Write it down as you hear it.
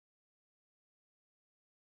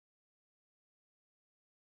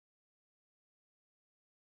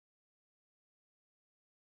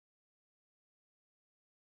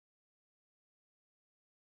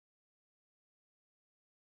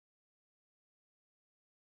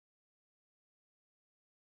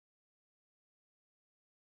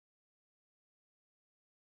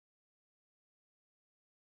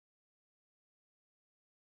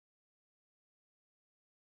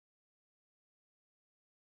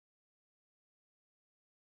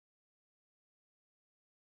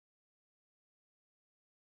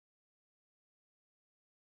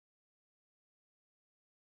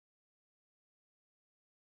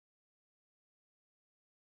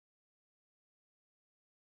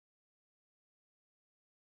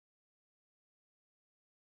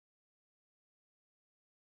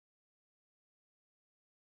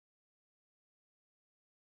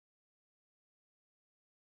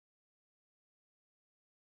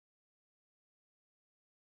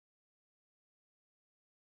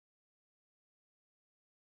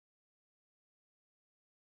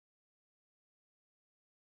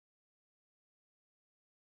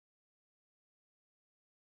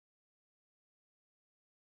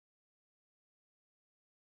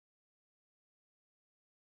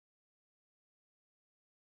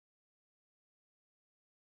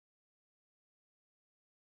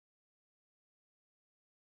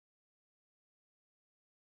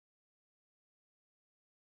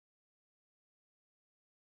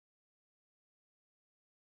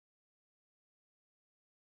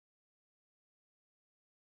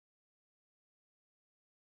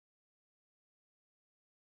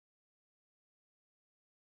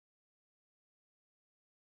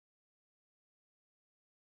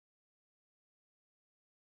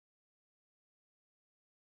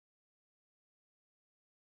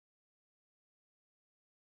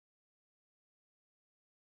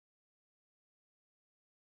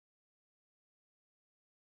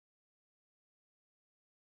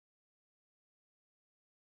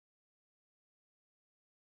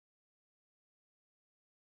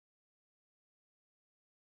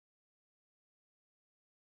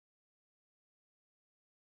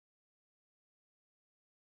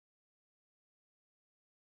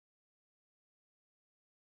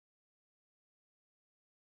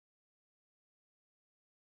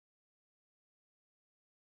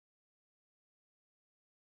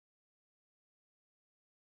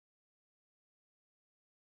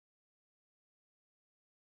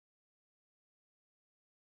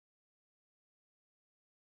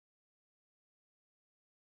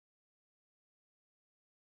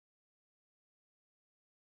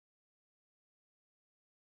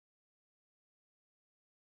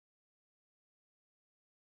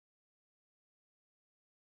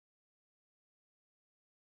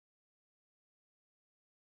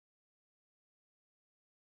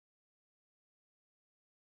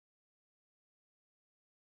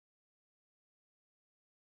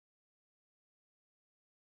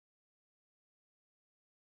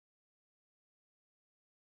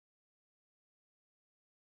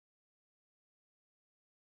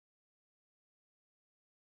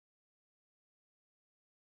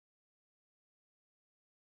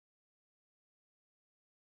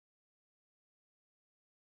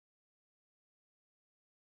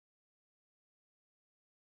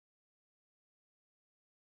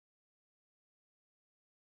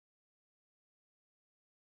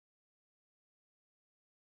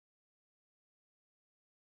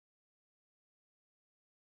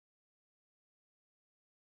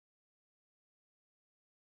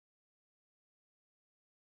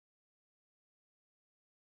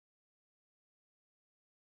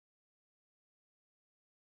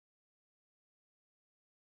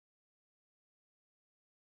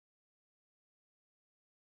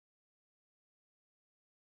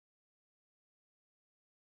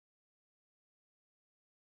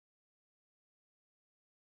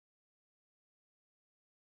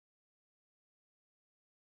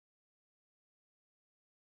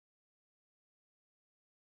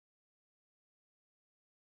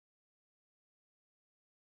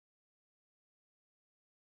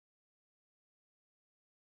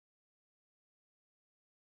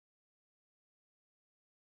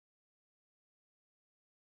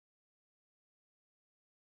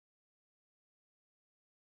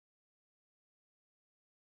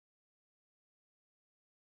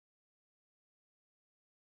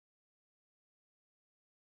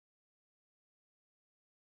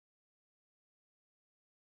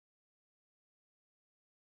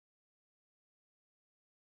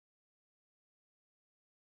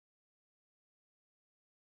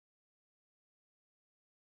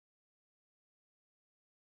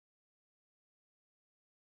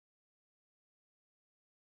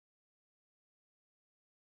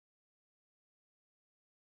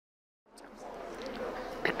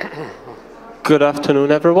Good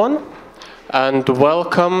afternoon, everyone, and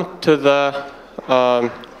welcome to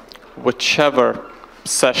the whichever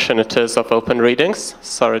session it is of Open Readings.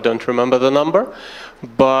 Sorry, I don't remember the number,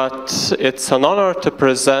 but it's an honor to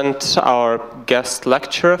present our guest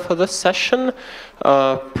lecturer for this session,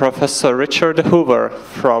 Professor Richard Hoover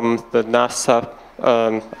from the NASA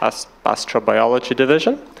Astrobiology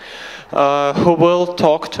division, who will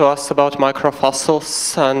talk to us about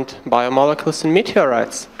microfossils and biomolecules in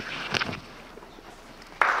meteorites.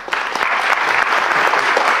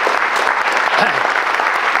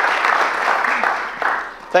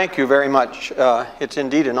 Thank you very much. It's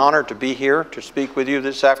indeed an honor to be here to speak with you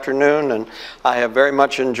this afternoon, and I have very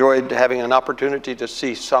much enjoyed having an opportunity to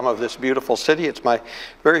see some of this beautiful city. It's my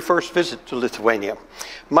very first visit to Lithuania.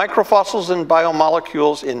 Microfossils and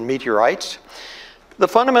biomolecules in meteorites. The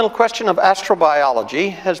fundamental question of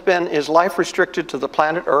astrobiology has been, is life restricted to the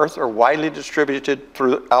planet Earth or widely distributed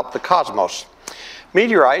throughout the cosmos?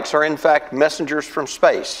 Meteorites are in fact messengers from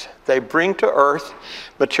space. They bring to Earth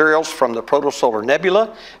materials from the protosolar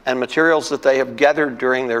nebula and materials that they have gathered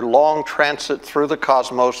during their long transit through the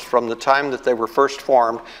cosmos from the time that they were first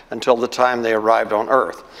formed until the time they arrived on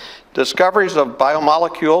Earth. Discoveries of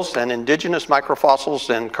biomolecules and indigenous microfossils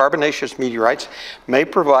in carbonaceous meteorites may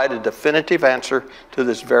provide a definitive answer to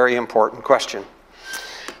this very important question.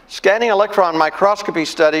 Scanning electron microscopy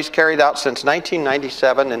studies carried out since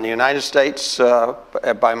 1997 in the United States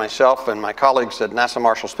by myself and my colleagues at NASA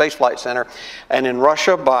Marshall Space Flight Center, and in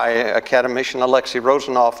Russia by academician Alexei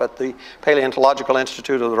Rozanov at the Paleontological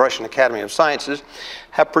Institute of the Russian Academy of Sciences,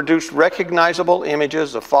 have produced recognizable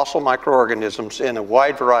images of fossil microorganisms in a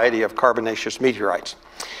wide variety of carbonaceous meteorites.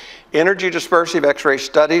 Energy dispersive X-ray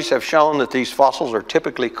studies have shown that these fossils are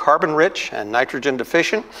typically carbon-rich and nitrogen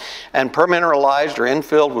deficient and permineralized or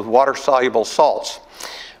infilled with water-soluble salts.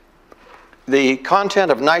 The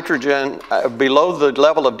content of nitrogen below the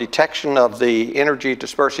level of detection of the energy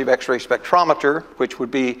dispersive X-ray spectrometer, which would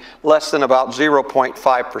be less than about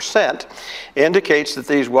 0.5%, indicates that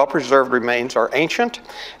these well-preserved remains are ancient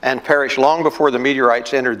and perished long before the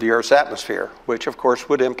meteorites entered the Earth's atmosphere, which of course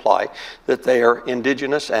would imply that they are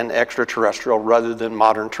indigenous and extraterrestrial rather than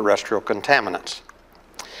modern terrestrial contaminants.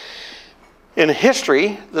 In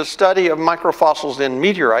history, the study of microfossils in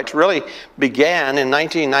meteorites really began in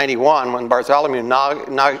 1991 when Bartholomew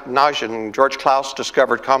Nagy and George Klaus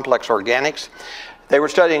discovered complex organics. They were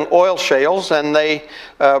studying oil shales, and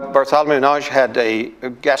Bartholomew Nagy had a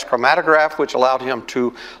gas chromatograph which allowed him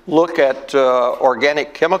to look at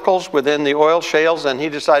organic chemicals within the oil shales, and he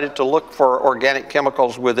decided to look for organic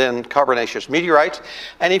chemicals within carbonaceous meteorites,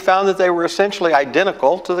 and he found that they were essentially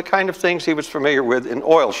identical to the kind of things he was familiar with in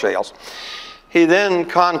oil shales. He then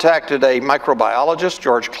contacted a microbiologist,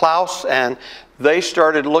 George Klaus, and they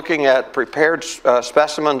started looking at prepared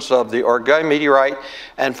specimens of the Orgueil meteorite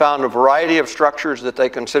and found a variety of structures that they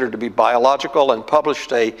considered to be biological, and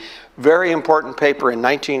published a very important paper in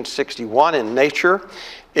 1961 in Nature.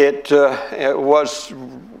 It was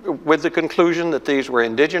with the conclusion that these were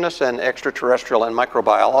indigenous and extraterrestrial and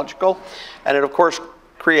microbiological, and it of course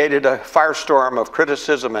created a firestorm of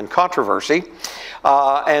criticism and controversy.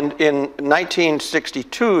 And in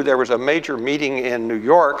 1962, there was a major meeting in New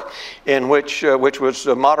York in which was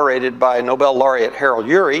moderated by Nobel laureate Harold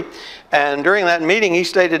Urey. And during that meeting, he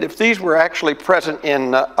stated if these were actually present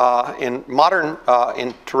in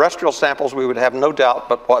terrestrial samples, we would have no doubt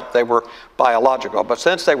but what they were biological. But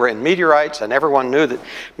since they were in meteorites, and everyone knew that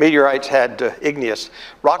meteorites had igneous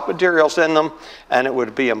rock materials in them, and it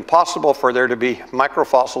would be impossible for there to be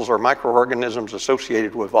microfossils or microorganisms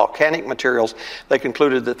associated with volcanic materials, they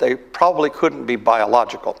concluded that they probably couldn't be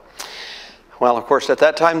biological. Well, of course, at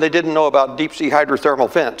that time, they didn't know about deep-sea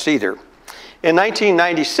hydrothermal vents either. In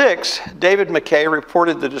 1996, David McKay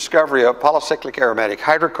reported the discovery of polycyclic aromatic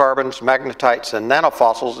hydrocarbons, magnetites, and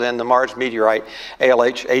nanofossils in the Mars meteorite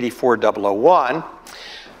ALH 84001.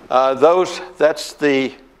 That's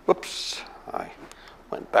the, whoops, I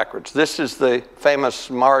went backwards. This is the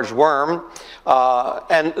famous Mars worm.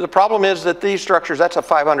 And the problem is that these structures, that's a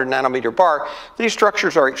 500 nanometer bar, these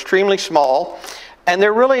structures are extremely small, and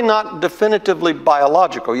they're really not definitively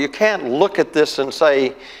biological. You can't look at this and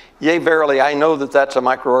say, yea, verily, I know that that's a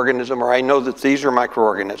microorganism, or I know that these are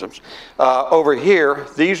microorganisms. Over here,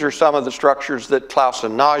 these are some of the structures that Klaus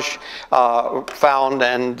and Nagy found,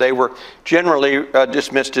 and they were generally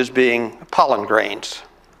dismissed as being pollen grains.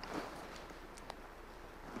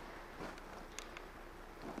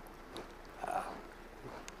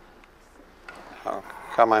 How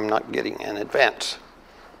come I'm not getting an advance?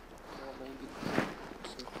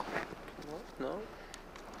 No?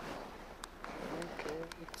 Okay,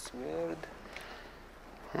 it's weird.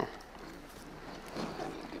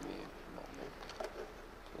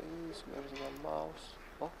 Please, where's the mouse?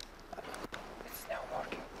 Oh, it's now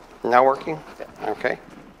working. Now working? Yeah. Okay.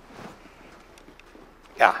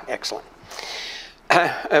 Yeah, excellent.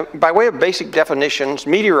 By way of basic definitions,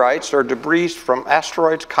 meteorites are debris from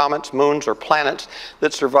asteroids, comets, moons, or planets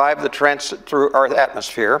that survive the transit through our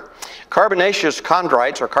atmosphere. Carbonaceous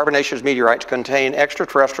chondrites, or carbonaceous meteorites, contain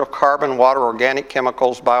extraterrestrial carbon, water, organic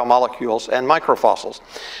chemicals, biomolecules, and microfossils.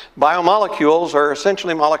 Biomolecules are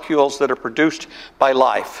essentially molecules that are produced by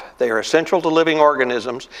life. They are essential to living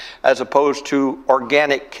organisms as opposed to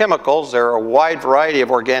organic chemicals. There are a wide variety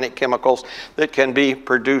of organic chemicals that can be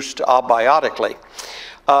produced abiotically.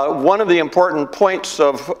 One of the important points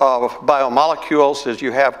of biomolecules is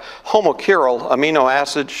you have homochiral amino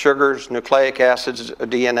acids, sugars, nucleic acids,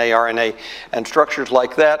 DNA, RNA, and structures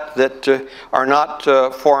like that that are not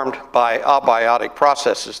formed by abiotic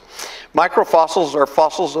processes. Microfossils are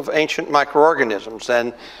fossils of ancient microorganisms,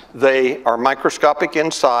 and they are microscopic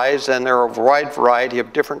in size, and there are a wide variety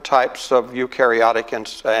of different types of eukaryotic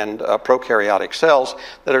and prokaryotic cells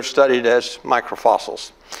that are studied as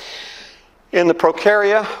microfossils. In the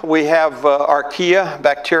prokarya, we have archaea,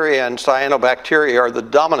 bacteria, and cyanobacteria are the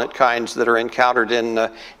dominant kinds that are encountered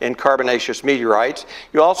in carbonaceous meteorites.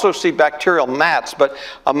 You also see bacterial mats, but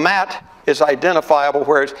a mat is identifiable,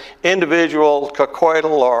 whereas individual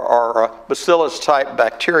coccoidal or bacillus-type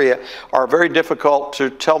bacteria are very difficult to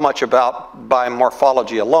tell much about by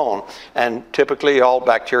morphology alone. And typically, all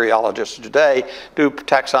bacteriologists today do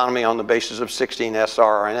taxonomy on the basis of 16S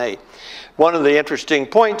RNA. One of the interesting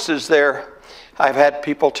points is I've had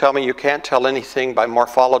people tell me you can't tell anything by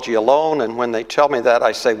morphology alone, and when they tell me that,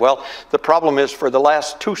 I say, well, the problem is for the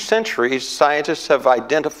last 2 centuries, scientists have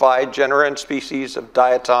identified genera and species of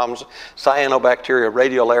diatoms, cyanobacteria,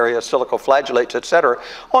 radiolaria, silicoflagellates, etc.,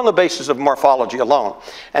 on the basis of morphology alone.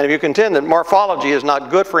 And if you contend that morphology is not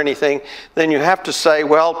good for anything, then you have to say,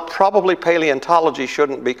 well, probably paleontology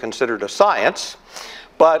shouldn't be considered a science,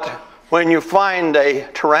 but when you find a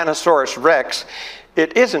Tyrannosaurus rex,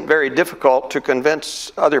 it isn't very difficult to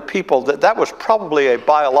convince other people that that was probably a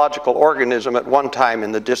biological organism at one time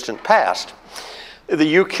in the distant past. The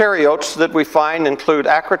eukaryotes that we find include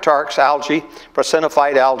acritarchs, algae,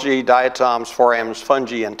 prasenophyte algae, diatoms, forams,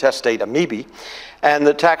 fungi, and testate amoebae. And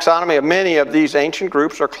the taxonomy of many of these ancient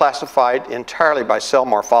groups are classified entirely by cell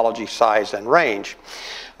morphology, size, and range.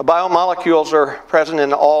 Biomolecules are present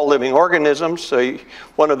in all living organisms.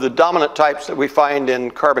 One of the dominant types that we find in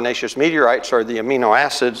carbonaceous meteorites are the amino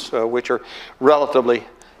acids, which are relatively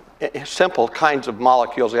simple kinds of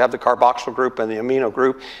molecules. We have the carboxyl group and the amino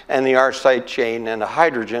group and the R side chain and a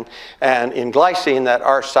hydrogen. And in glycine, that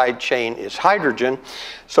R side chain is hydrogen.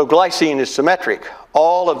 So glycine is symmetric.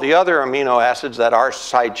 All of the other amino acids, that R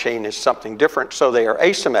side chain is something different, so they are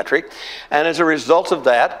asymmetric. And as a result of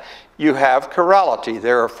that, you have chirality. They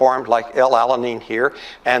are formed like L-alanine here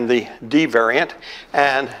and the D variant.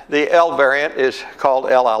 And the L variant is called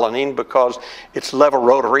L-alanine because it's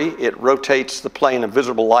levorotary. It rotates the plane of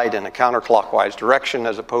visible light in a counterclockwise direction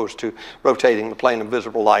as opposed to rotating the plane of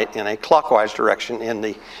visible light in a clockwise direction in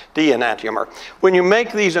the D enantiomer. When you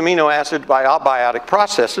make these amino acids by abiotic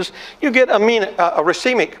processes, you get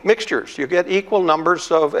racemic mixtures. You get equal numbers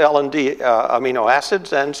of L and D amino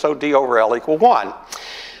acids, and so D over L equal 1.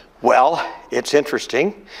 Well, it's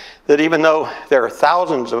interesting that even though there are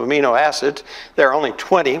thousands of amino acids, there are only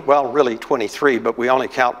 20, well, really 23, but we only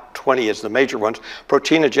count 20 as the major ones,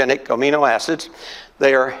 proteinogenic amino acids.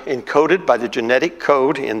 They are encoded by the genetic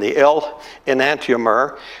code in the L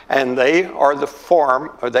enantiomer, and they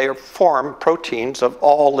form proteins of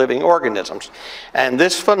all living organisms. And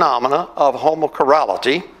this phenomena of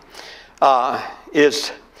homochirality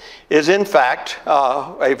is in fact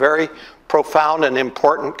a very profound and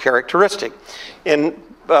important characteristic. In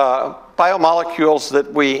biomolecules that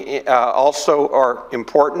we also are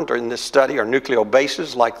important in this study are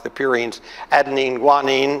nucleobases like the purines adenine,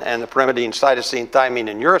 guanine, and the pyrimidine, cytosine, thymine,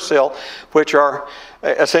 and uracil, which are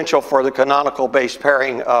essential for the canonical base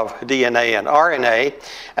pairing of DNA and RNA.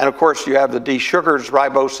 And of course, you have the D sugars,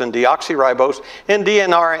 ribose and deoxyribose. In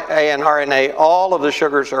DNA and RNA, all of the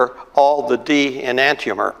sugars are all the D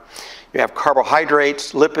enantiomer. You have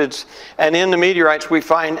carbohydrates, lipids, and in the meteorites we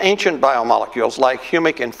find ancient biomolecules like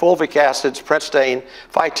humic and fulvic acids, prestane,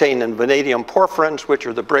 phytane, and vanadium porphyrins, which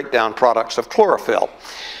are the breakdown products of chlorophyll.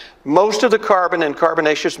 Most of the carbon in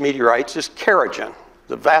carbonaceous meteorites is kerogen.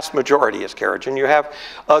 The vast majority is kerogen. You have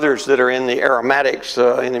others that are in the aromatics,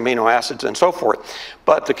 in amino acids, and so forth.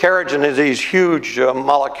 But the kerogen is these huge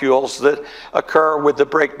molecules that occur with the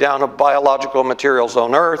breakdown of biological materials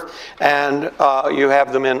on Earth, and you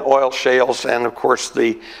have them in oil shales and, of course,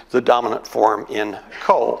 the dominant form in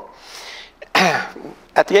coal.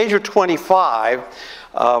 At the age of 25,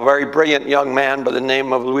 a very brilliant young man by the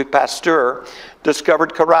name of Louis Pasteur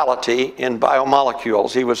discovered chirality in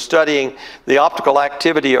biomolecules. He was studying the optical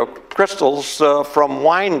activity of crystals from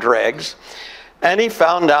wine dregs, and he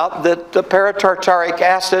found out that the paratartaric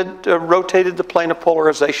acid rotated the plane of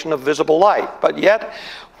polarization of visible light. But yet,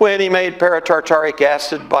 when he made paratartaric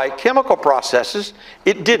acid by chemical processes,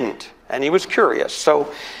 it didn't, and he was curious.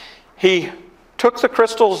 So he took the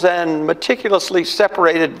crystals and meticulously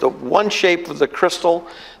separated the one shape of the crystal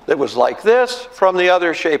that was like this from the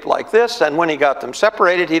other shape like this, and when he got them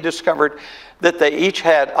separated, he discovered that they each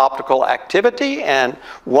had optical activity, and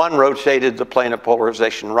one rotated the plane of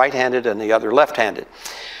polarization right-handed and the other left-handed.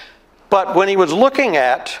 But when he was looking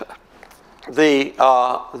at the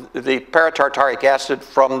paratartaric acid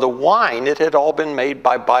from the wine, it had all been made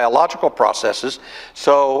by biological processes,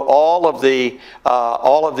 so all of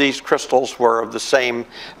these crystals were of the same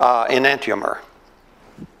enantiomer.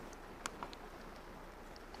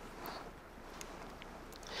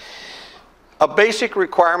 A basic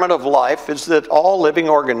requirement of life is that all living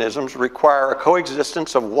organisms require a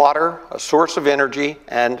coexistence of water, a source of energy,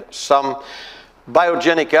 and some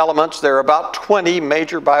biogenic elements. There are about 20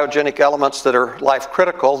 major biogenic elements that are life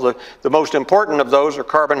critical. The most important of those are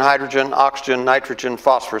carbon, hydrogen, oxygen, nitrogen,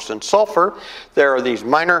 phosphorus, and sulfur. There are these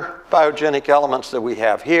minor biogenic elements that we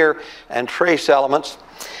have here and trace elements.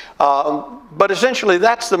 But essentially,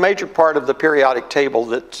 that's the major part of the periodic table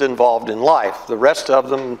that's involved in life. The rest of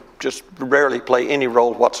them just rarely play any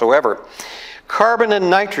role whatsoever. Carbon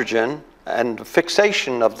and nitrogen and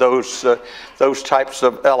fixation of those types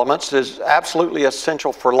of elements is absolutely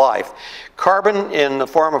essential for life. Carbon in the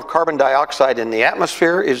form of carbon dioxide in the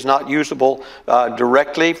atmosphere is not usable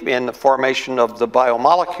directly in the formation of the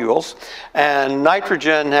biomolecules, and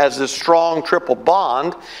nitrogen has this strong triple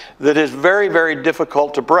bond that is very, very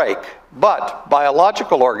difficult to break. But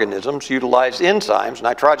biological organisms utilize enzymes,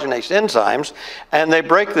 nitrogenase enzymes, and they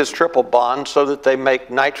break this triple bond so that they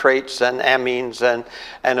make nitrates and amines and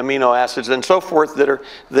amino acids and so forth that are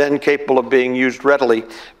then capable of being used readily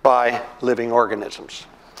by living organisms.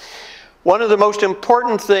 One of the most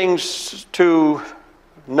important things to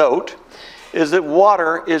note is that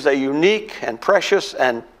water is a unique and precious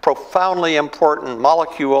and profoundly important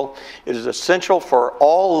molecule. It is essential for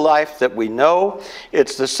all life that we know.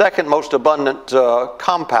 It's the second most abundant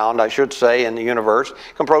compound, I should say, in the universe.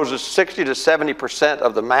 It composes 60 to 70%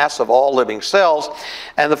 of the mass of all living cells.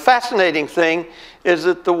 And the fascinating thing is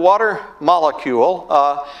that the water molecule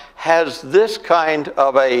has this kind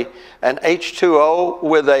of an H2O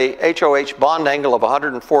with a HOH bond angle of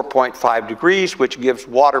 104.5 degrees, which gives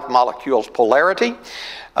water molecules polarity.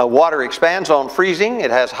 Water expands on freezing.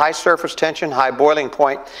 It has high surface tension, high boiling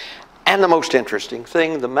point. And the most interesting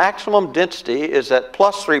thing, the maximum density is at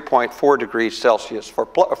plus 3.4 degrees Celsius for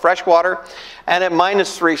fresh water and at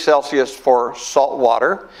minus 3 Celsius for salt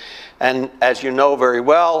water. And as you know very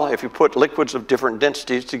well, if you put liquids of different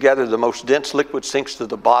densities together, the most dense liquid sinks to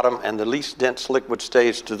the bottom and the least dense liquid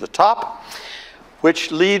stays to the top,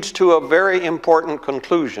 which leads to a very important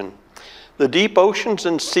conclusion. The deep oceans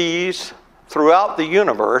and seas throughout the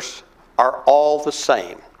universe are all the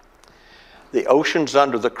same. The oceans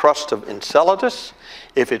under the crust of Enceladus,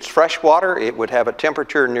 if it's fresh water, it would have a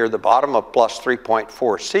temperature near the bottom of plus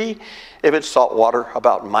 3.4 C. If it's salt water,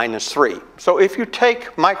 about minus 3. So if you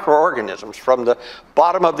take microorganisms from the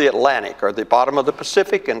bottom of the Atlantic or the bottom of the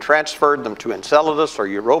Pacific and transferred them to Enceladus or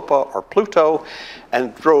Europa or Pluto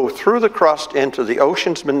and drove through the crust into the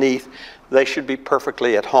oceans beneath, they should be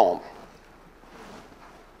perfectly at home.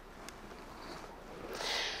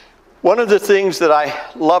 One of the things that I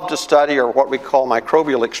love to study are what we call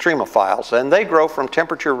microbial extremophiles, and they grow from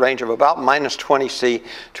temperature range of about minus 20 C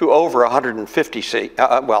to over 150 C.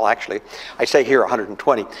 Well, actually, I say here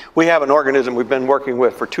 120. We have an organism we've been working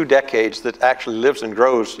with for 2 decades that actually lives and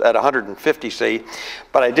grows at 150 C,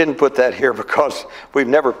 but I didn't put that here because we've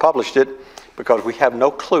never published it, because we have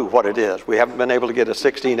no clue what it is. We haven't been able to get a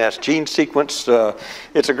 16S gene sequence.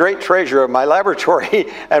 It's a great treasure of my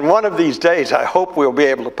laboratory, and one of these days I hope we'll be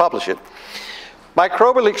able to publish it.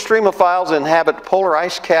 Microbial extremophiles inhabit polar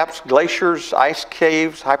ice caps, glaciers, ice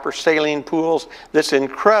caves, hypersaline pools, this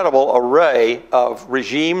incredible array of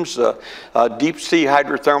regimes, deep sea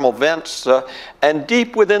hydrothermal vents, and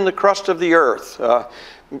deep within the crust of the Earth.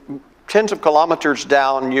 Tens of kilometers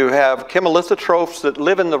down, you have chemolithotrophs that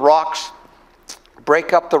live in the rocks,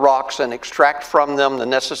 break up the rocks and extract from them the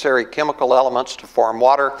necessary chemical elements to form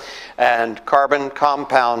water and carbon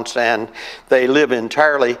compounds, and they live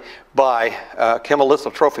entirely by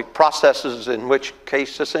chemolithotrophic processes, in which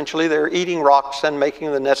case essentially they're eating rocks and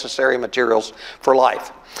making the necessary materials for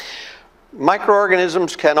life.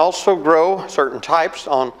 Microorganisms can also grow, certain types,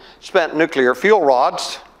 on spent nuclear fuel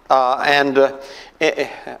rods,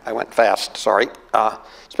 I went fast, sorry.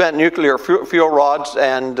 Spent nuclear fuel rods,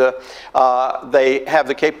 and they have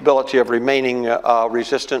the capability of remaining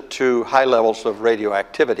resistant to high levels of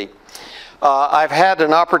radioactivity. I've had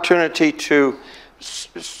an opportunity to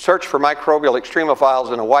search for microbial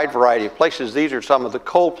extremophiles in a wide variety of places. These are some of the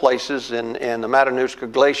cold places in the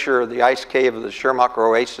Matanuska Glacier, the ice cave of the Shermacher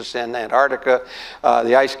Oasis in Antarctica,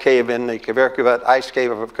 the ice cave in the Kverkuvik ice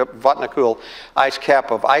cave of Vatnajökull ice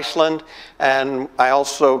cap of Iceland, and I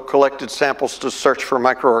also collected samples to search for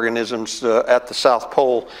microorganisms at the South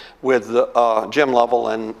Pole with Jim Lovell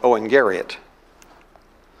and Owen Garriott.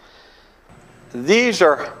 These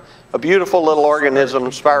are a beautiful little organism,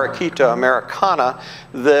 Spirochaeta americana,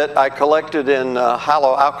 that I collected in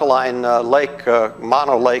Hollow Alkaline Lake,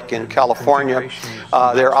 Mono Lake in California.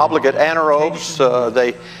 They're obligate anaerobes.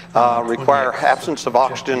 They require absence of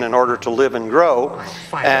oxygen in order to live and grow.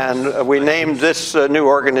 And we named this new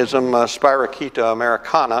organism Spirochaeta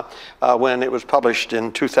americana when it was published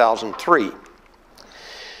in 2003.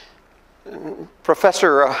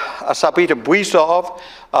 Professor Sabita Buizov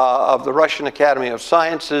of the Russian Academy of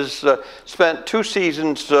Sciences spent 2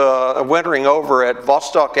 seasons wintering over at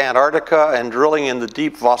Vostok, Antarctica, and drilling in the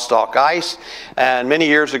deep Vostok ice. And many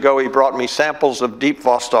years ago, he brought me samples of deep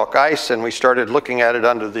Vostok ice, and we started looking at it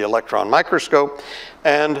under the electron microscope.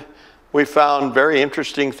 And we found very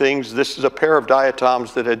interesting things. This is a pair of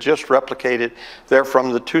diatoms that had just replicated. They're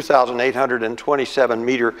from the 2,827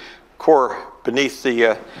 meter core beneath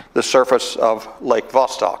the surface of Lake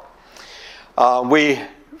Vostok. We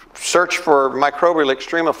searched for microbial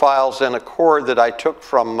extremophiles in a core that I took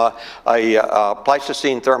from a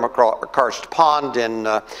Pleistocene thermokarst pond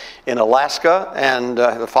in Alaska and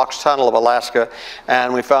the Fox Tunnel of Alaska,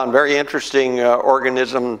 and we found very interesting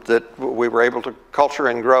organism that we were able to culture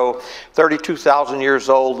and grow. 32,000 years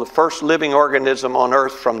old, the first living organism on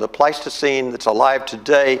Earth from the Pleistocene that's alive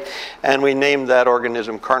today, and we named that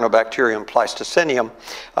organism Carnobacterium pleistocenium.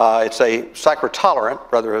 It's a psychrotolerant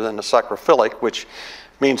rather than a psychrophilic, which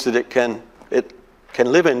means that it can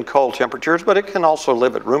live in cold temperatures, but it can also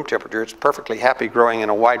live at room temperature. It's perfectly happy growing in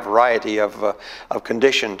a wide variety of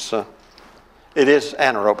conditions. It is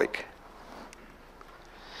anaerobic.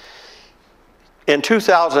 In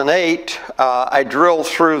 2008, I drilled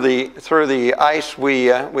through the ice. We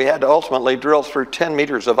had to ultimately drill through 10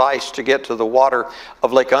 meters of ice to get to the water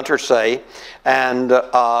of Lake Untersee, and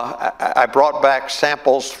I brought back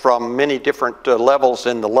samples from many different levels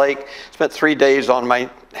in the lake. Spent 3 days on my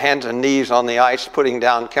hands and knees on the ice, putting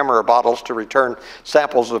down camera bottles to return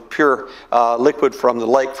samples of pure liquid from the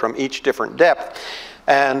lake from each different depth.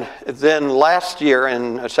 And then last year,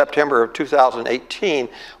 in September of 2018,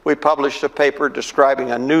 we published a paper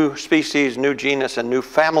describing a new species, new genus, and new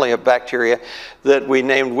family of bacteria that we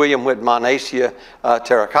named William Whitmonacea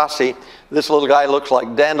terracasi. This little guy looks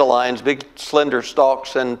like dandelions, big slender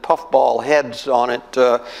stalks and puffball heads on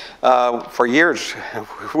it. For years,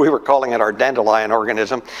 we were calling it our dandelion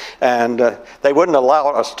organism, and they wouldn't allow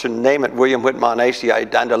us to name it William Whitmonacea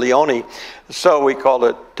dandelioni, so we called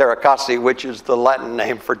it terracasi, which is the Latin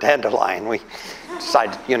name for dandelion. We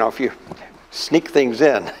decided, you know, if you sneak things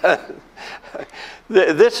in.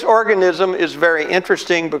 This organism is very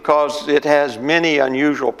interesting because it has many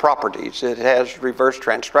unusual properties. It has reverse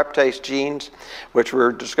transcriptase genes, which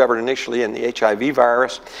were discovered initially in the HIV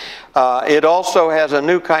virus. It also has a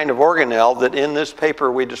new kind of organelle that in this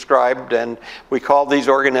paper we described, and we call these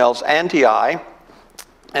organelles anti-I.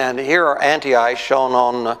 And here are anti-I shown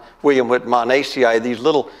on William Whitmonacea, these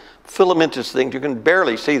little filamentous things. You can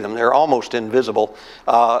barely see them. They're almost invisible.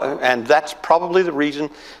 And that's probably the reason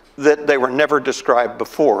that they were never described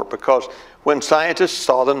before, because when scientists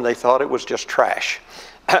saw them, they thought it was just trash.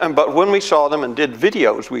 But when we saw them and did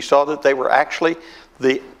videos, we saw that they were actually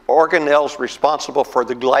the organelles responsible for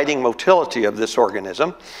the gliding motility of this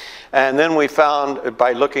organism. And then we found,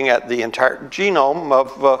 by looking at the entire genome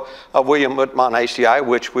of William Whitmonacea,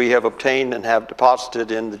 which we have obtained and have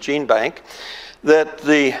deposited in the gene bank, that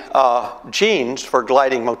the genes for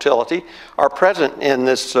gliding motility are present in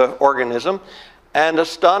this organism. And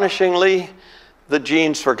astonishingly, the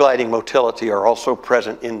genes for gliding motility are also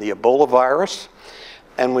present in the Ebola virus.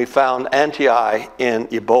 And we found anti-I in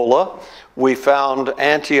Ebola. We found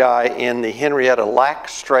anti-I in the Henrietta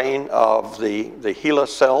Lacks strain of the HeLa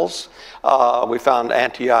cells. We found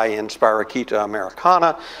anti-I in Spirochaeta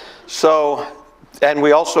americana. And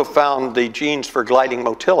we also found the genes for gliding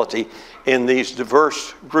motility in these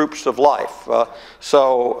diverse groups of life.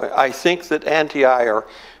 So I think that anti-I are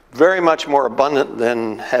very much more abundant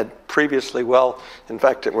than had previously. Well, in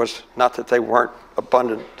fact, it was not that they weren't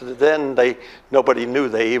abundant then, nobody knew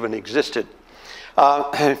they even existed.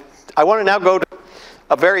 I want to now go to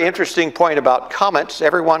a very interesting point about comets.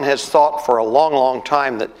 Everyone has thought for a long, long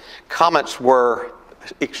time that comets were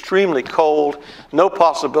extremely cold, no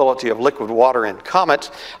possibility of liquid water in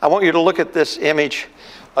comets. I want you to look at this image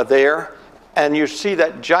there, and you see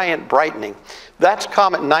that giant brightening. That's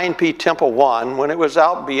comet 9P Tempel 1 when it was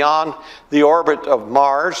out beyond the orbit of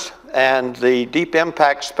Mars, and the Deep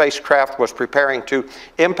Impact spacecraft was preparing to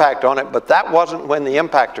impact on it, but that wasn't when the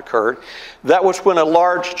impact occurred. That was when a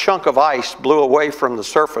large chunk of ice blew away from the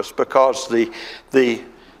surface, because the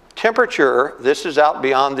temperature, this is out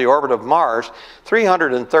beyond the orbit of Mars,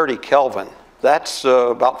 330 Kelvin. That's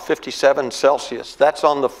about 57 Celsius. That's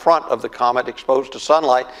on the front of the comet exposed to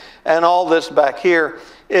sunlight. And all this back here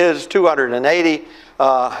is 280.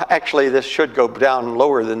 Actually, this should go down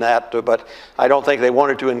lower than that, but I don't think they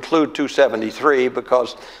wanted to include 273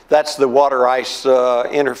 because that's the water-ice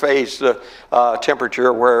interface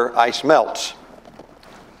temperature where ice melts.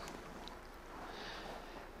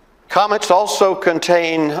 Comets also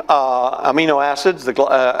contain amino acids. The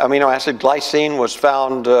amino acid glycine was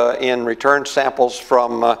found in return samples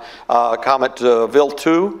from comet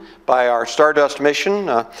Vil-2 by our Stardust mission.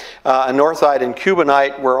 Anorthite and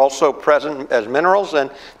cubonite were also present as minerals, and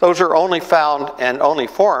those are only found and only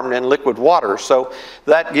formed in liquid water. So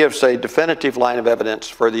that gives a definitive line of evidence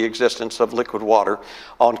for the existence of liquid water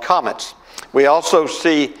on comets. We also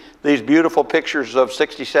see these beautiful pictures of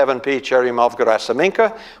 67P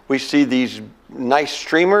Churyumov-Gerasimenko. We see these nice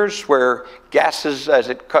streamers where gases, as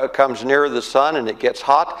it comes nearer the sun and it gets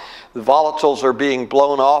hot, the volatiles are being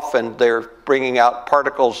blown off and they're bringing out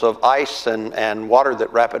particles of ice and water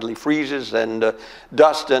that rapidly freezes and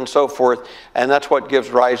dust and so forth. And that's what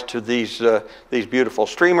gives rise to these beautiful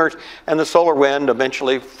streamers. And the solar wind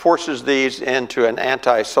eventually forces these into an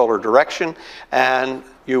anti-solar direction, and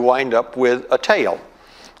you wind up with a tail.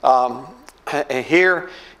 Here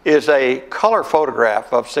is a color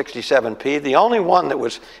photograph of 67P, the only one that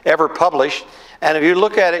was ever published. And if you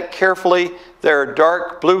look at it carefully, there are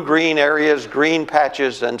dark blue-green areas, green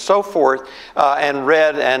patches, and so forth, and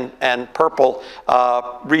red and purple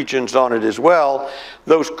regions on it as well.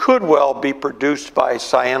 Those could well be produced by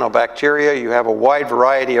cyanobacteria. You have a wide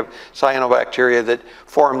variety of cyanobacteria that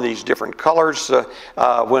form these different colors.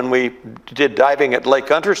 When we did diving at Lake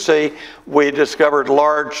Untersee, we discovered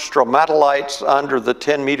large stromatolites under the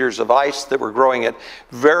 10 meters of ice that were growing at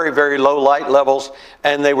very, very low light levels,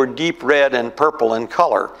 and they were deep red and purple in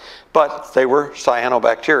color. But they were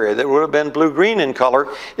cyanobacteria. They would have been blue-green in color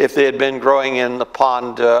if they had been growing in the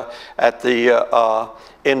pond at the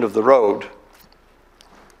end of the road.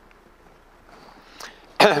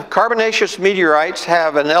 Carbonaceous meteorites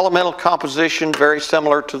have an elemental composition very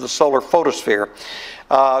similar to the solar photosphere.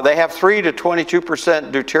 They have 3 to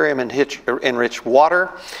 22% deuterium-enriched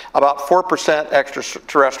water, about 4%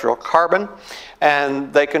 extraterrestrial carbon,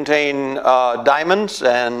 and they contain diamonds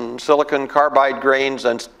and silicon carbide grains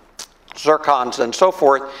and zircons and so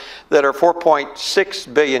forth that are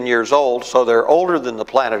 4.6 billion years old, so they're older than the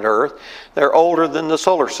planet Earth. They're older than the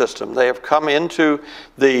solar system. They have come into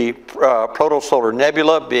the protosolar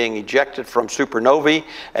nebula, being ejected from supernovae,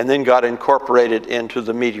 and then got incorporated into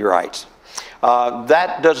the meteorites.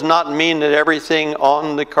 That does not mean that everything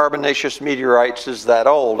on the carbonaceous meteorites is that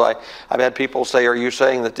old. I've had people say, are you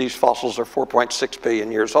saying that these fossils are 4.6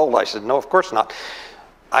 billion years old? I said, no, of course not.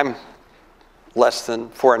 I'm less than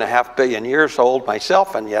 4.5 billion years old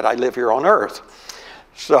myself, and yet I live here on Earth.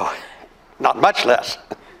 So, not much less.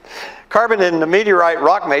 Carbon in the meteorite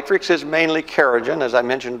rock matrix is mainly kerogen, as I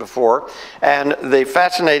mentioned before. And the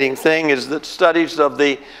fascinating thing is that studies of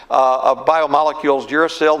the biomolecules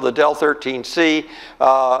uracil, the del-13C,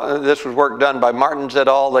 this was work done by Martins et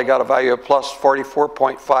al. They got a value of plus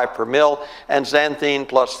 44.5 per mil, and xanthine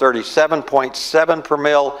plus 37.7 per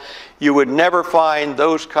mil. You would never find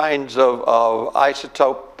those kinds of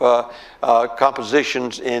isotope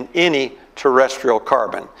compositions in any terrestrial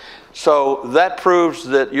carbon. So that proves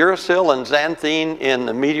that uracil and xanthine in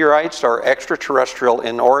the meteorites are extraterrestrial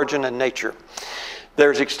in origin and nature.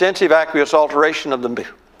 There's extensive aqueous alteration of the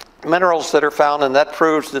minerals that are found, and that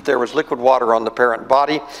proves that there was liquid water on the parent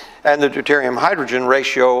body, and the deuterium-hydrogen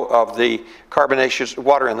ratio of the carbonaceous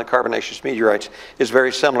water in the carbonaceous meteorites is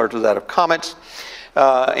very similar to that of comets.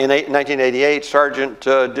 In 1988, Sargent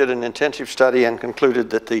did an intensive study and concluded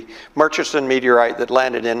that the Murchison meteorite that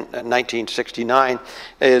landed in 1969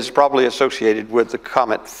 is probably associated with the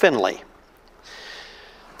comet Finley.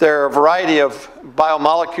 There are a variety of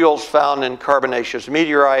biomolecules found in carbonaceous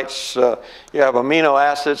meteorites. You have amino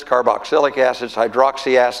acids, carboxylic acids,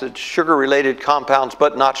 hydroxy acids, sugar-related compounds,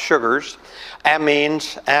 but not sugars,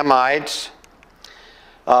 amines, amides.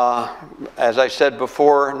 As I said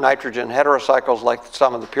before, nitrogen heterocycles like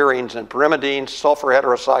some of the purines and pyrimidines, sulfur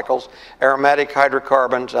heterocycles, aromatic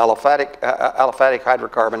hydrocarbons, aliphatic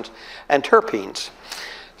hydrocarbons, and terpenes.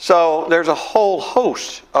 So there's a whole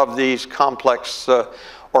host of these complex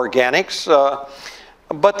organics,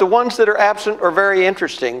 but the ones that are absent are very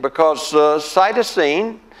interesting because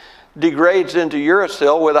cytosine degrades into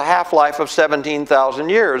uracil with a half-life of 17,000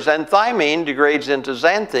 years, and thymine degrades into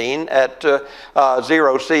xanthine at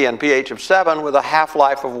 0 C and pH of 7 with a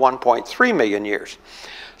half-life of 1.3 million years.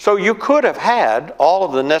 So you could have had all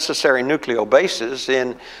of the necessary nucleobases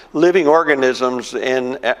in living organisms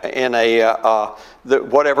in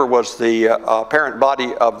whatever was the parent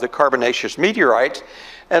body of the carbonaceous meteorites,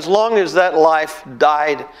 as long as that life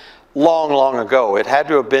died long, long ago. It had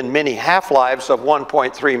to have been many half-lives of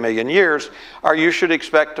 1.3 million years, or you should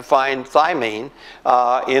expect to find thymine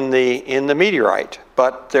in the meteorite.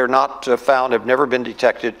 But they're not found, have never been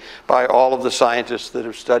detected by all of the scientists that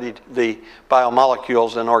have studied the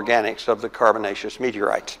biomolecules and organics of the carbonaceous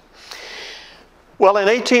meteorites. Well, in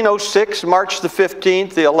 1806, March the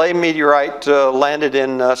 15th, the Alais meteorite landed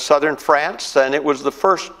in southern France, and it was the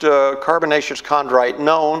first carbonaceous chondrite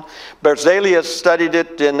known. Berzelius studied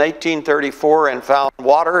it in 1834 and found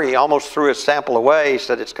water. He almost threw his sample away. He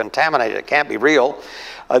said, it's contaminated, it can't be real.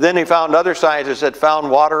 Then he found other scientists had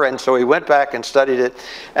found water, and so he went back and studied it,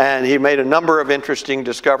 and he made a number of interesting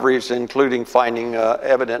discoveries, including finding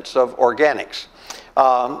evidence of organics.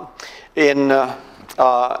 In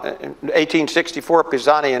 1864,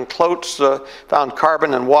 Pisani and Klotz found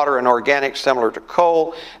carbon and water and organics similar to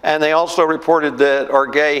coal, and they also reported that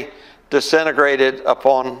Orgay disintegrated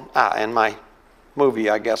upon, in my movie,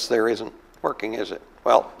 I guess there isn't working, is it?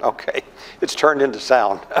 Well, okay, it's turned into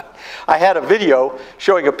sound. I had a video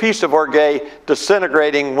showing a piece of Orgay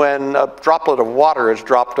disintegrating when a droplet of water is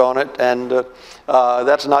dropped on it, and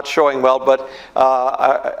that's not showing well, but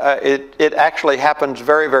it actually happens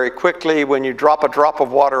very, very quickly. When you drop a drop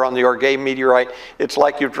of water on the Orgay meteorite, it's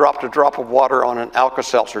like you've dropped a drop of water on an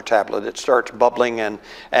Alka-Seltzer tablet. It starts bubbling and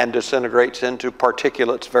disintegrates into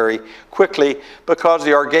particulates very quickly because the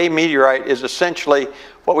Orgay meteorite is essentially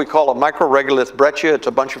what we call a microregolith breccia. It's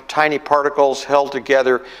a bunch of tiny particles held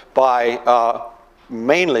together by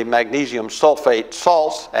mainly magnesium sulfate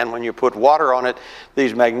salts, and when you put water on it,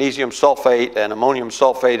 these magnesium sulfate and ammonium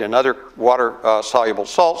sulfate and other water soluble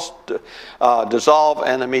salts dissolve,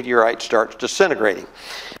 and the meteorite starts disintegrating.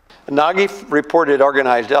 Nagy reported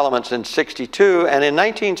organized elements in '62, and in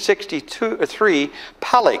 1963,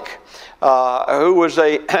 Palik, who was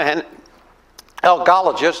an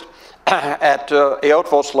algologist at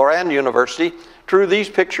Eötvös-Loránd University, drew these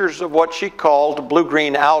pictures of what she called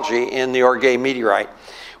blue-green algae in the Orgay meteorite.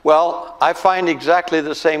 Well, I find exactly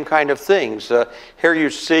the same kind of things. Here you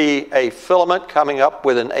see a filament coming up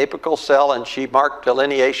with an apical cell, and she marked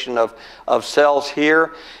delineation of cells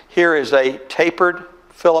here. Here is a tapered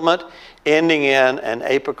filament ending in an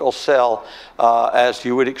apical cell, as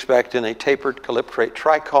you would expect in a tapered calyptrate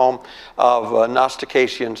trichome of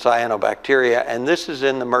Nostocacean cyanobacteria, and this is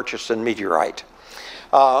in the Murchison meteorite.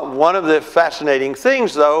 One of the fascinating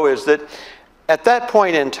things, though, is that at that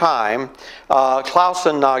point in time, Klaus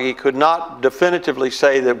and Nagy could not definitively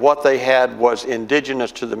say that what they had was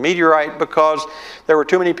indigenous to the meteorite because there were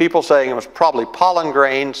too many people saying it was probably pollen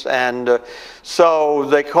grains, and so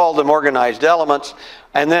they called them organized elements.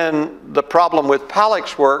 And then the problem with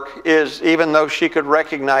Palik's work is, even though she could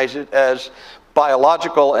recognize it as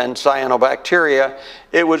biological and cyanobacteria,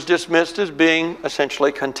 it was dismissed as being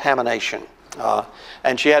essentially contamination.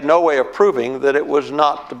 And she had no way of proving that it was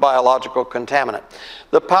not the biological contaminant.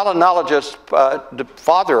 The palynologist, the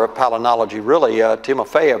father of palynology really,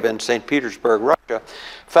 Timofeyev in St. Petersburg, Russia,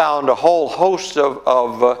 found a whole host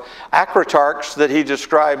of acritarchs that he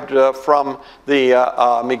described from the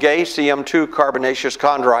Migay CM2 carbonaceous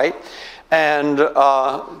chondrite. And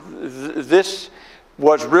this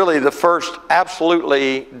was really the first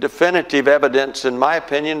absolutely definitive evidence, in my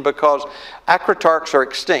opinion, because acritarchs are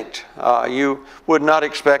extinct. You would not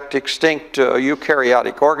expect extinct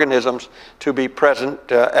eukaryotic organisms to be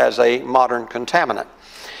present as a modern contaminant.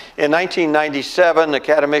 In 1997,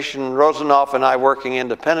 academician Rozanoff and I, working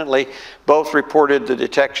independently, both reported the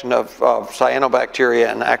detection of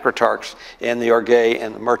cyanobacteria and acritarchs in the Orgay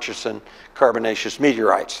and the Murchison carbonaceous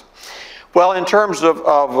meteorites. Well, in terms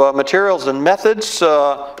of materials and methods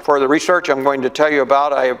for the research I'm going to tell you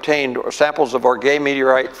about, I obtained samples of orgueil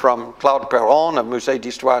meteorite from Claude Perron of Musée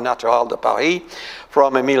d'Histoire Naturelle de Paris,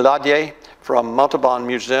 from Émile Ladier, from Montauban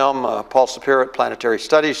Museum, Paul Sapir Planetary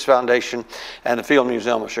Studies Foundation, and the Field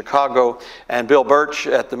Museum of Chicago, and Bill Birch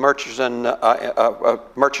at the Murchison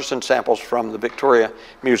samples from the Victoria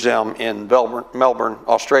Museum in Melbourne,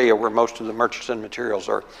 Australia, where most of the Murchison materials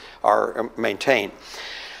are maintained.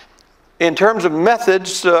 In terms of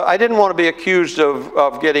methods, I didn't want to be accused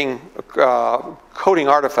of getting coding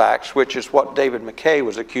artifacts, which is what David McKay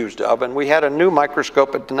was accused of. And we had a new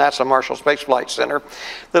microscope at the NASA Marshall Space Flight Center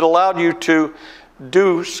that allowed you to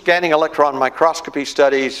do scanning electron microscopy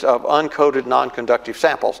studies of uncoated non-conductive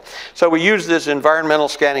samples. So we used this environmental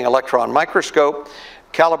scanning electron microscope,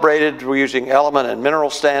 calibrated. We're using element and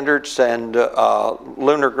mineral standards and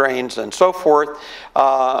lunar grains and so forth.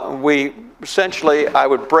 Essentially, I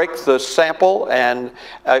would break the sample and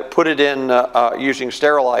put it in using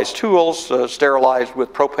sterilized tools, sterilized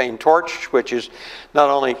with propane torch, which is not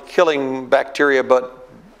only killing bacteria but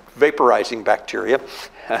vaporizing bacteria.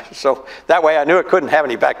 So that way I knew it couldn't have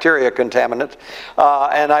any bacteria contaminants.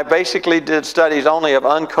 And I basically did studies only of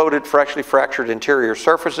uncoated, freshly fractured interior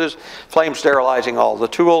surfaces, flame sterilizing all the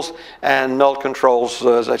tools, and null controls,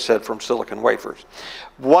 as I said, from silicon wafers.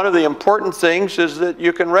 One of the important things is that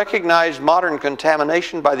you can recognize modern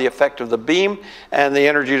contamination by the effect of the beam and the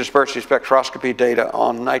energy dispersive spectroscopy data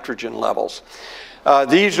on nitrogen levels.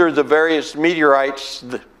 These are the various meteorites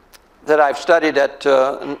that I've studied at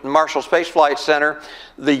Marshall Space Flight Center.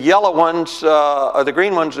 The yellow ones, or the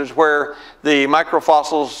green ones, is where the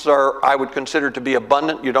microfossils are, I would consider to be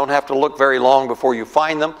abundant. You don't have to look very long before you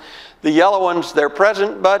find them. The yellow ones, they're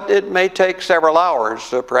present, but it may take several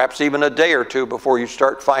hours, perhaps even a day or two before you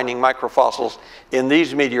start finding microfossils in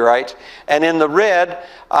these meteorites. And in the red,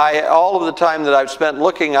 all of the time that I've spent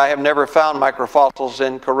looking, I have never found microfossils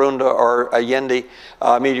in Corunda or Allende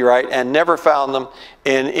meteorite, and never found them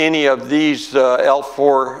in any of these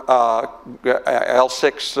L4,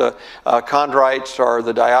 L6 chondrites, or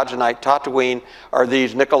the diogenite Tatooine, or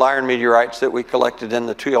these nickel iron meteorites that we collected in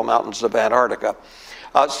the Tuyol Mountains of Antarctica.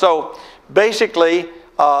 So basically,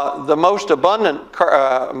 the most abundant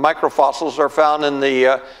microfossils are found in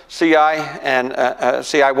the CI and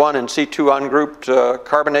CI1 and C2 ungrouped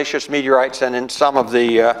carbonaceous meteorites, and in some of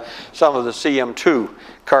the CM2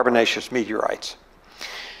 carbonaceous meteorites.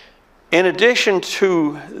 In addition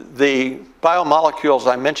to the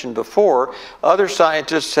biomolecules I mentioned before, other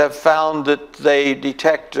scientists have found that they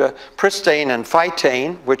detect pristane and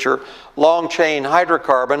phytane, which are long-chain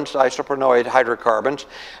hydrocarbons, isoprenoid hydrocarbons,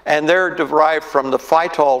 and they're derived from the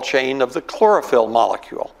phytol chain of the chlorophyll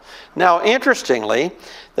molecule. Now, interestingly,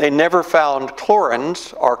 they never found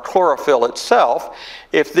chlorins or chlorophyll itself.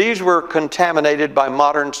 If these were contaminated by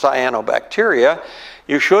modern cyanobacteria,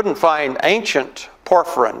 you shouldn't find ancient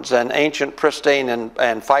porphyrins and ancient pristane and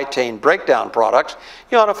phytane breakdown products.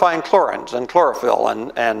 You ought to find chlorins and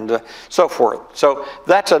chlorophyll and so forth. So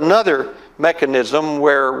that's another mechanism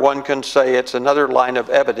where one can say it's another line of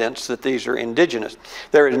evidence that these are indigenous.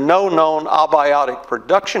 There is no known abiotic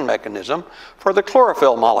production mechanism for the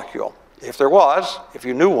chlorophyll molecule. If there was, if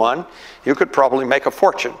you knew one, you could probably make a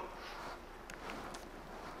fortune.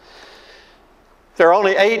 There are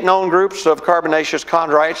only 8 known groups of carbonaceous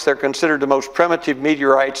chondrites. They're considered the most primitive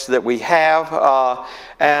meteorites that we have.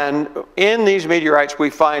 And in these meteorites,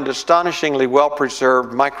 we find astonishingly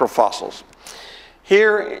well-preserved microfossils.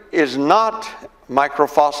 Here is not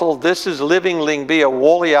microfossil. This is living Lingbia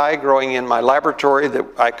wolii growing in my laboratory that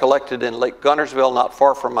I collected in Lake Gunnersville, not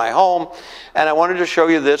far from my home. And I wanted to show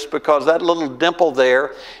you this because that little dimple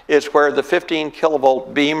there is where the 15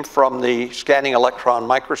 kilovolt beam from the scanning electron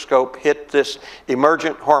microscope hit this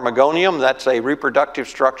emergent hormigonium. That's a reproductive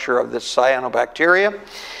structure of this cyanobacteria.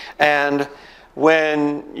 And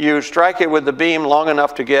when you strike it with the beam long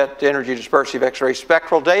enough to get energy dispersive X-ray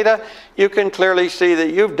spectral data, you can clearly see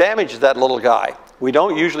that you've damaged that little guy. We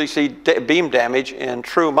don't usually see beam damage in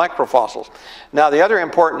true microfossils. Now, the other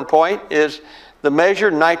important point is the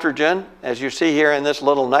measured nitrogen, as you see here in this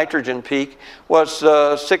little nitrogen peak, was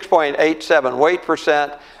 6.87 weight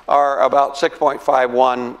percent, or about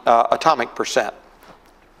 6.51 atomic percent.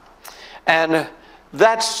 And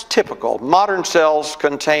that's typical. Modern cells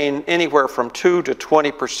contain anywhere from 2 to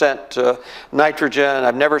 20% nitrogen.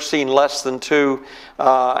 I've never seen less than 2,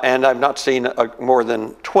 and I've not seen more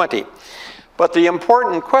than 20. But the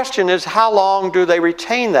important question is, how long do they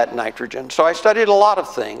retain that nitrogen? So I studied a lot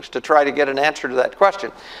of things to try to get an answer to that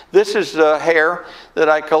question. This is hair that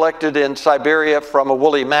I collected in Siberia from a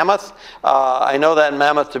woolly mammoth. I know that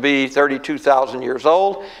mammoth to be 32,000 years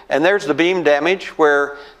old. And there's the beam damage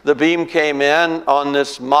where the beam came in on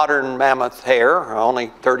this modern mammoth hair,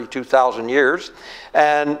 only 32,000 years.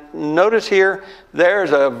 And notice here,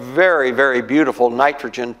 there's a very, very beautiful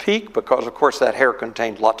nitrogen peak because, of course, that hair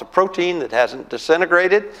contained lots of protein that hasn't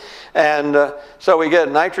disintegrated. And so we get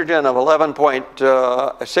nitrogen of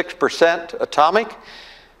 11.6% atomic.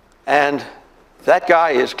 And that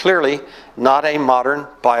guy is clearly not a modern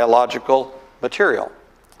biological material.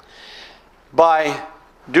 By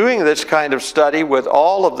doing this kind of study with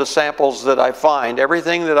all of the samples that I find,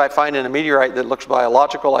 everything that I find in a meteorite that looks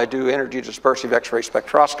biological, I do energy dispersive X-ray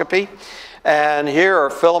spectroscopy. And here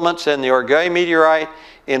are filaments in the Orgueil meteorite,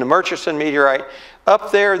 in the Murchison meteorite.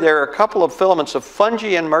 Up there, there are a couple of filaments of fungi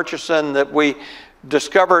in Murchison that we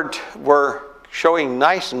discovered were showing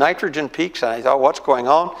nice nitrogen peaks, and I thought, what's going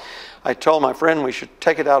on? I told my friend we should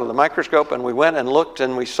take it out of the microscope, and we went and looked,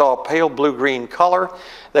 and we saw a pale blue-green color.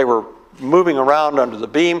 They were moving around under the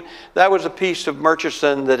beam. That was a piece of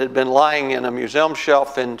Murchison that had been lying in a museum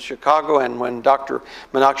shelf in Chicago, and when Dr.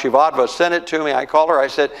 Meenakshi Vadva sent it to me, I called her, I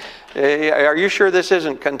said, hey, are you sure this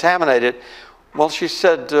isn't contaminated? Well, she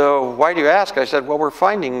said, why do you ask? I said, well, we're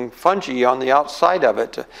finding fungi on the outside of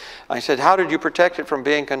it. I said, how did you protect it from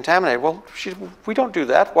being contaminated? Well, we don't do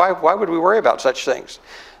that. Why would we worry about such things?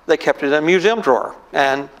 They kept it in a museum drawer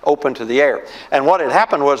and open to the air. And what had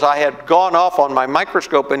happened was I had gone off on my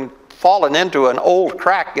microscope and fallen into an old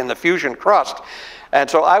crack in the fusion crust. And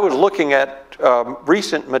so I was looking at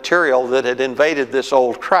recent material that had invaded this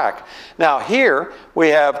old crack. Now here we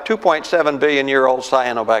have 2.7 billion year old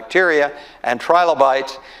cyanobacteria and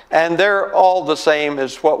trilobites, and they're all the same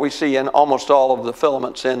as what we see in almost all of the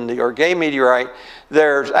filaments in the Orgueil meteorite.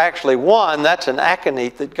 There's actually one, that's an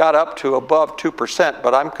aconite that got up to above 2%,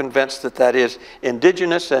 but I'm convinced that that is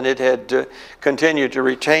indigenous, and it had continued to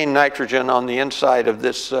retain nitrogen on the inside of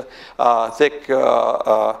this thick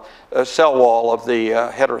cell wall of the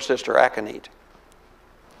heterosister aconite.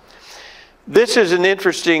 This is an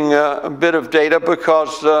interesting bit of data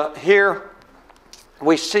because here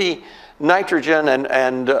we see nitrogen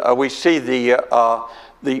and we see the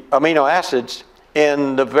amino acids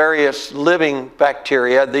in the various living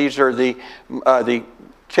bacteria. These are the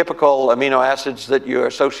typical amino acids that you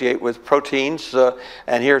associate with proteins.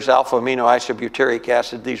 And here's alpha amino isobutyric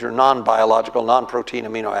acid. These are non-biological, non-protein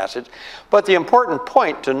amino acids. But the important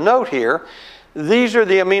point to note here, these are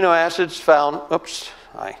the amino acids found, oops,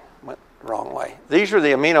 I went the wrong way. These are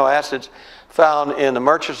the amino acids found in the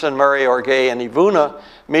Murchison, Murray, Orgueil, and Ivuna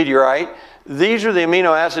meteorite. These are the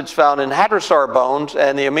amino acids found in hadrosaur bones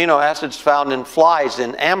and the amino acids found in flies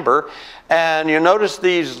in amber. And you notice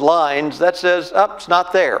these lines, that says, oh, it's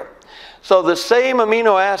not there. So the same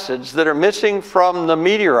amino acids that are missing from the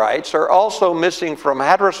meteorites are also missing from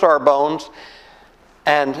hadrosaur bones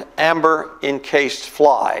and amber encased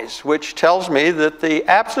flies, which tells me that the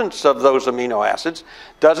absence of those amino acids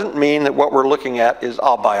doesn't mean that what we're looking at is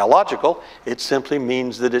abiological. It simply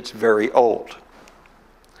means that it's very old.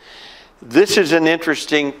 This is an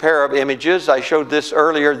interesting pair of images. I showed this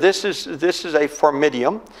earlier. This is a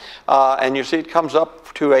formidium, and you see it comes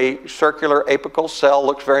up to a circular apical cell,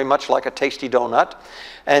 looks very much like a tasty donut.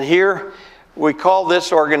 And here we call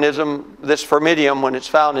this organism, this formidium, when it's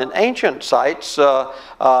found in ancient sites, we call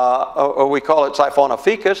it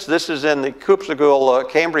Siphonophecus. This is in the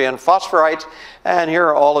Kupsagul Cambrian phosphorites, and here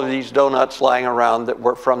are all of these donuts lying around that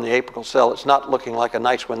were from the apical cell. It's not looking like a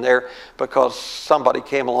nice one there because somebody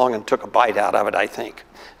came along and took a bite out of it, I think.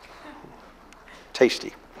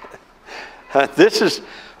 Tasty. This is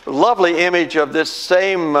a lovely image of this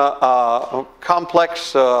same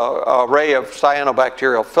complex array of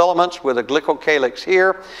cyanobacterial filaments with a glycocalyx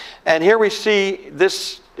here. And here we see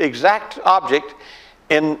this exact object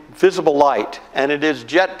in visible light, and it is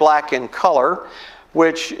jet black in color,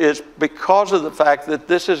 which is because of the fact that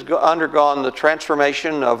this has undergone the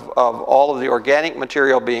transformation of all of the organic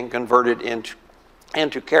material being converted into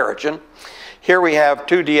keratin. Here we have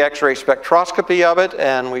 2D X-ray spectroscopy of it,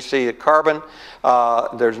 and we see the carbon.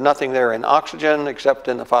 There's nothing there in oxygen except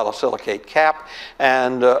in the phyllosilicate cap,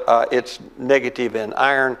 and it's negative in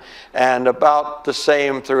iron, and about the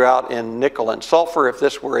same throughout in nickel and sulfur. If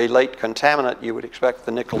this were a late contaminant, you would expect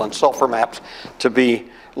the nickel and sulfur maps to be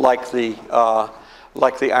like the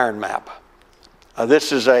iron map.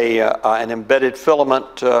 This is an embedded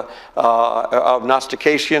filament of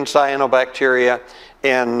Nosticacean cyanobacteria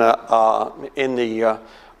in the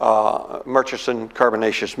Murchison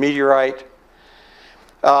carbonaceous meteorite.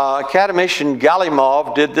 Academician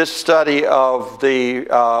Galimov did this study of the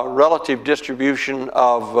relative distribution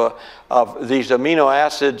of these amino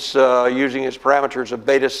acids using its parameters of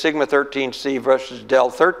beta sigma 13C versus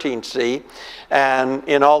del 13C. And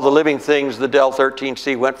in all the living things, the del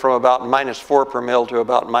 13C went from about -4 per mil to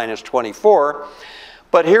about -24.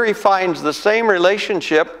 But here he finds the same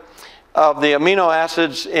relationship of the amino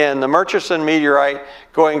acids in the Murchison meteorite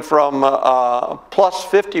going from plus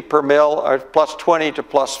 50 per mil, or plus 20 to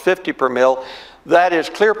plus 50 per mil. That is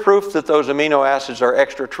clear proof that those amino acids are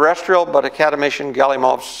extraterrestrial, but academician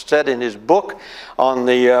Galimov said in his book on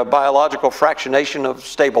the biological fractionation of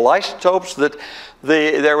stable isotopes that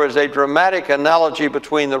there was a dramatic analogy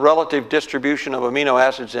between the relative distribution of amino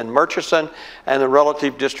acids in Murchison and the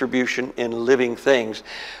relative distribution in living things.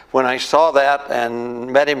 When I saw that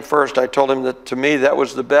and met him first, I told him that to me that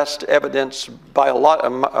was the best evidence,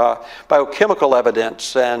 biochemical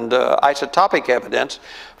evidence and isotopic evidence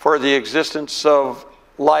for the existence of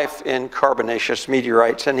life in carbonaceous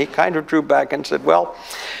meteorites. And he kind of drew back and said, well,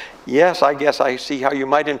 yes, I guess I see how you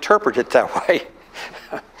might interpret it that way.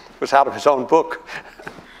 It was out of his own book.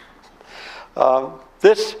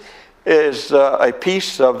 This is a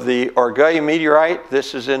piece of the Argueil meteorite.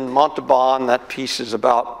 This is in Montauban. That piece is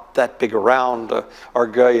about that big around.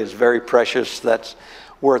 Argueil is very precious. That's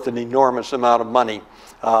worth an enormous amount of money.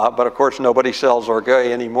 But of course, nobody sells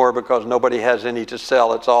Argueil anymore because nobody has any to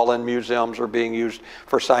sell. It's all in museums or being used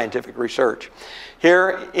for scientific research.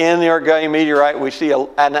 Here in the Argueil meteorite, we see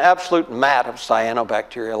an absolute mat of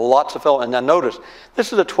cyanobacteria, lots of filament. And now notice,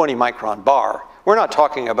 this is a 20 micron bar. We're not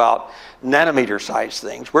talking about nanometer-sized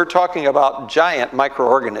things. We're talking about giant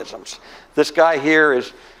microorganisms. This guy here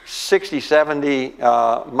is 60, 70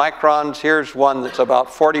 microns. Here's one that's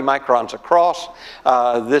about 40 microns across.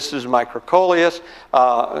 This is Microcoleus.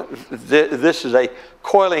 This is a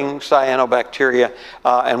coiling cyanobacteria,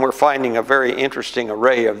 and we're finding a very interesting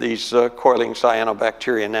array of these coiling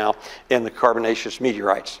cyanobacteria now in the carbonaceous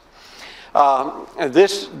meteorites.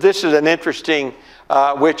 This is an interesting,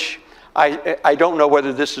 which I don't know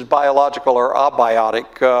whether this is biological or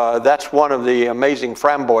abiotic. That's one of the amazing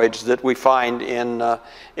framboids that we find in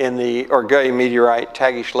the Argueil meteorite,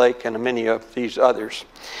 Tagish Lake, and many of these others.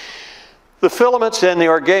 The filaments in the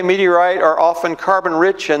Argueil meteorite are often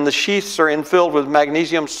carbon-rich, and the sheaths are infilled with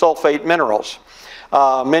magnesium sulfate minerals.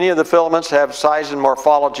 Many of the filaments have size and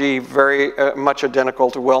morphology very much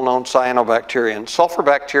identical to well-known cyanobacteria and sulfur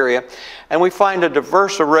bacteria, and we find a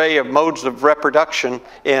diverse array of modes of reproduction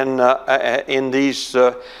in these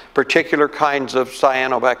particular kinds of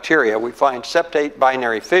cyanobacteria. We find septate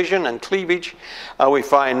binary fission and cleavage. We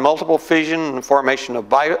find multiple fission and the formation of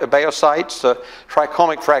bayocytes,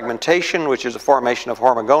 trichomic fragmentation, which is a formation of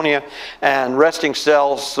hormogonia, and resting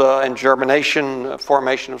cells and germination,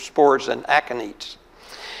 formation of spores and aconites.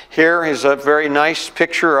 Here is a very nice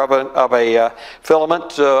picture of a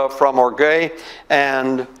filament from Argueil,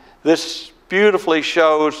 and this beautifully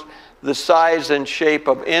shows the size and shape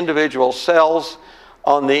of individual cells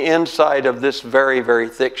on the inside of this very, very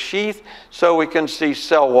thick sheath, so we can see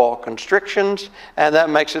cell wall constrictions, and that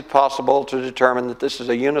makes it possible to determine that this is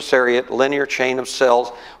a uniseriate linear chain of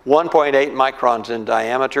cells, 1.8 microns in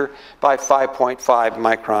diameter by 5.5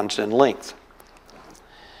 microns in length.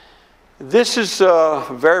 This is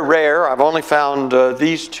very rare. I've only found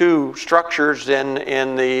these two structures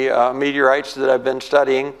in the meteorites that I've been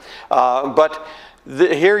studying. But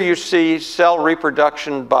here you see cell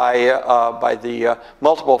reproduction by the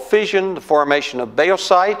multiple fission, the formation of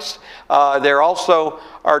bayocytes. There also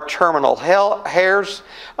are terminal hairs.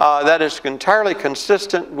 That is entirely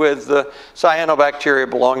consistent with the cyanobacteria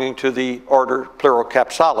belonging to the order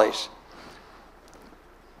Plurocapsales.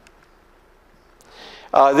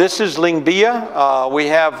 This is Lyngbia. We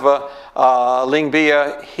have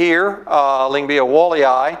Lyngbia here, Lyngbia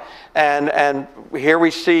wallii, and here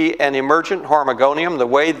we see an emergent hormogonium. The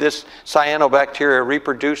way this cyanobacteria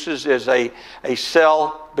reproduces is a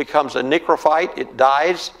cell becomes a necrophyte, it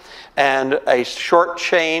dies, and a short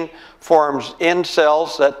chain forms end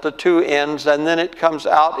cells at the two ends, and then it comes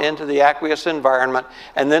out into the aqueous environment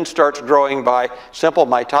and then starts growing by simple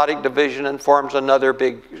mitotic division and forms another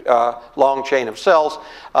big long chain of cells,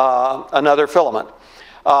 another filament.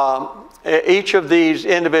 Each of these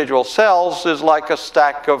individual cells is like a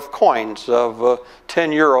stack of coins, of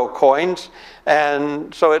 10 euro coins,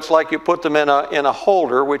 and so it's like you put them in a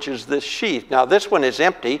holder, which is this sheath. Now this one is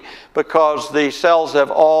empty because the cells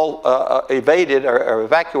have all evaded or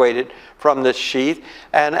evacuated from this sheath,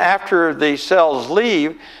 and after the cells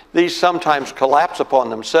leave, these sometimes collapse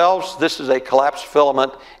upon themselves. This is a collapsed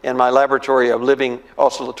filament in my laboratory of living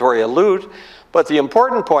oscillatory elude, but the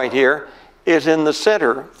important point here is in the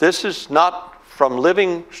center. This is not from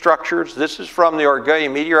living structures. This is from the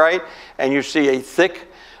Orgea meteorite, and you see a thick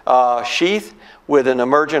sheath with an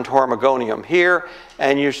emergent hormigonium here,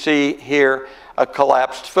 and you see here a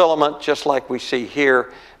collapsed filament, just like we see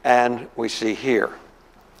here and we see here.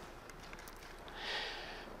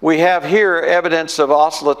 We have here evidence of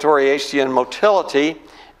oscillatory Acian motility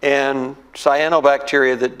in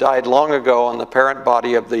cyanobacteria that died long ago on the parent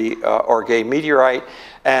body of the Orgea meteorite.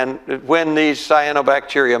 And when these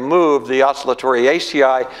cyanobacteria move, the oscillatory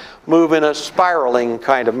Acei move in a spiraling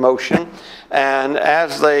kind of motion. And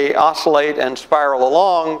as they oscillate and spiral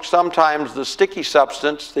along, sometimes the sticky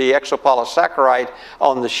substance, the exopolysaccharide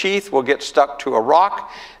on the sheath, will get stuck to a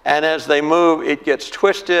rock. And as they move, it gets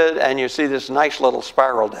twisted, and you see this nice little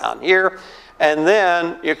spiral down here. And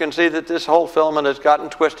then you can see that this whole filament has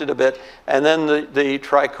gotten twisted a bit, and then the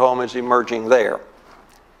trichome is emerging there.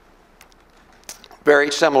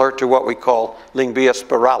 Very similar to what we call Lingbia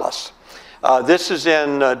spiralis. This is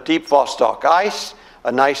in deep Vostok ice,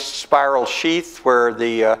 a nice spiral sheath where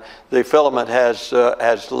the filament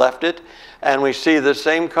has left it. And we see the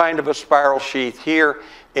same kind of a spiral sheath here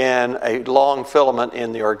in a long filament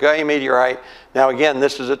in the Orgea meteorite. Now again,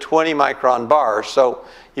 this is a 20 micron bar, so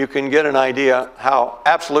you can get an idea how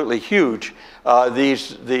absolutely huge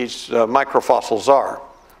these microfossils are.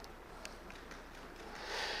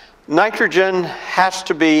 Nitrogen has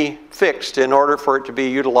to be fixed in order for it to be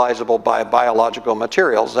utilizable by biological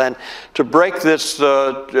materials. And to break this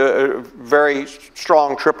very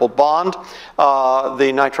strong triple bond,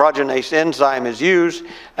 the nitrogenase enzyme is used.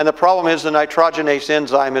 And the problem is the nitrogenase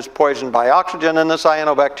enzyme is poisoned by oxygen, and the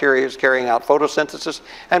cyanobacteria is carrying out photosynthesis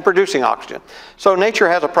and producing oxygen. So nature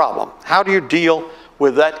has a problem. How do you deal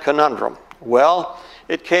with that conundrum? Well,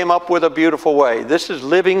 it came up with a beautiful way. This is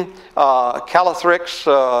living Calothrix,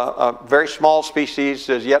 a very small species,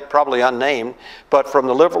 as yet probably unnamed, but from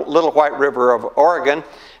the Little White River of Oregon.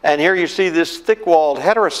 And here you see this thick-walled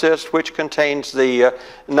heterocyst, which contains the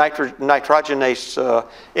nitrogenase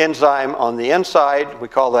enzyme on the inside. We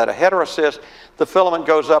call that a heterocyst. The filament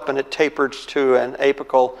goes up and it tapers to an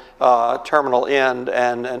apical terminal end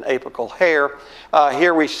and an apical hair.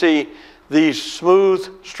 Here we see these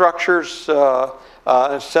smooth structures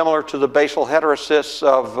similar to the basal heterocysts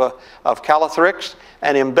of Calothrix,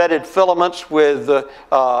 and embedded filaments with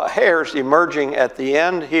hairs emerging at the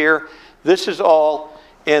end here. This is all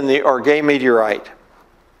in the Orgea meteorite.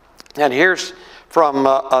 And here's from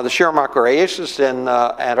the Chiromacoraeaceus in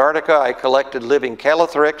Antarctica. I collected living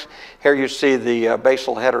Calothrix. Here you see the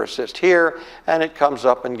basal heterocyst here, and it comes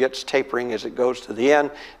up and gets tapering as it goes to the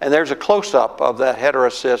end. And there's a close-up of that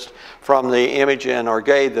heterocyst from the image in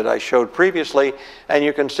Orgea that I showed previously. And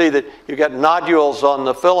you can see that you get nodules on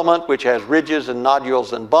the filament, which has ridges and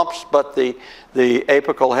nodules and bumps, but the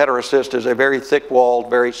apical heterocyst is a very thick-walled,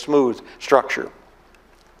 very smooth structure.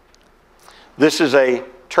 This is a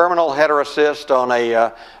terminal heterocyst on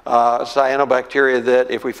a cyanobacteria that,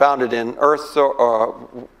 if we found it in earth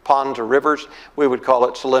or ponds or rivers, we would call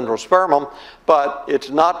it cylindrospermum, but it's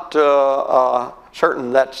not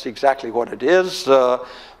certain that's exactly what it is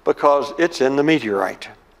because it's in the meteorite.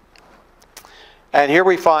 And here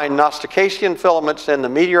we find Nosticacean filaments in the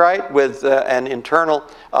meteorite with an internal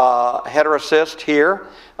heterocyst here.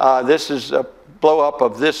 This is a blow-up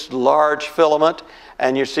of this large filament.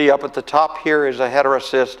 And you see up at the top here is a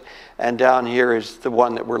heterocyst, and down here is the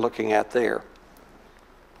one that we're looking at there.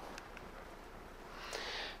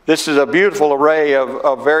 This is a beautiful array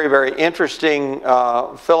of very, very interesting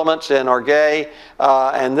filaments in Orgea.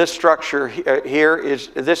 And this structure here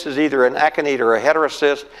this is either an aconite or a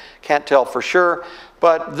heterocyst. Can't tell for sure.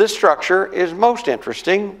 But this structure is most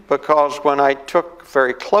interesting because when I took a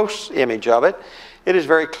very close image of it, it is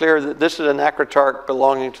very clear that this is an acritarch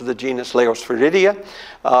belonging to the genus Leosphaeridia.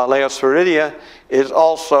 Leosphaeridia is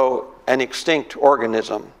also an extinct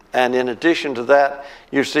organism. And in addition to that,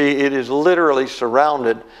 you see it is literally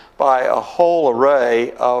surrounded by a whole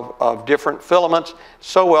array of different filaments,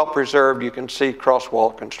 so well preserved you can see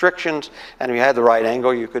cross-wall constrictions, and if you had the right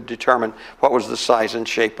angle, you could determine what was the size and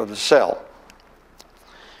shape of the cell.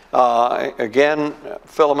 Again,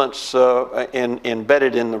 filaments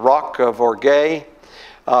embedded in the rock of Orgea.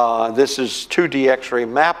 This is 2D X-ray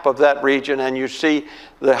map of that region, and you see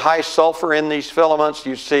the high sulfur in these filaments.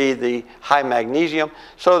 You see the high magnesium.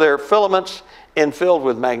 So they're filaments infilled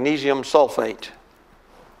with magnesium sulfate.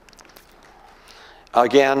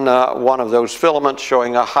 Again, one of those filaments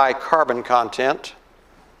showing a high carbon content.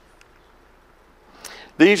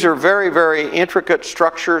 These are very, very intricate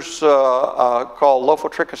structures called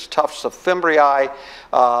Lophotrichus tufts of fimbriae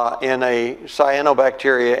in a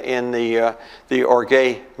cyanobacteria in the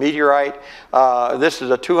Orgay meteorite. This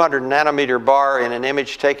is a 200 nanometer bar in an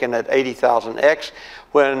image taken at 80,000 X.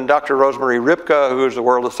 When Dr. Rosemary Ripka, who is the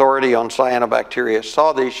world authority on cyanobacteria,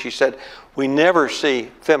 saw these, she said, we never see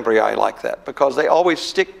fimbriae like that because they always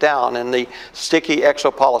stick down in the sticky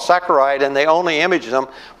exopolysaccharide and they only image them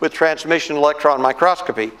with transmission electron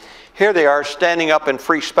microscopy. Here they are standing up in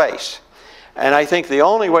free space. And I think the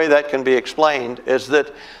only way that can be explained is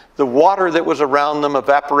that the water that was around them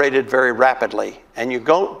evaporated very rapidly. And you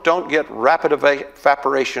don't get rapid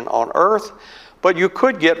evaporation on Earth, but you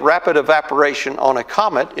could get rapid evaporation on a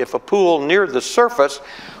comet if a pool near the surface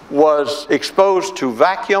was exposed to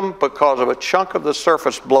vacuum because of a chunk of the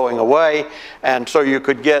surface blowing away, and so you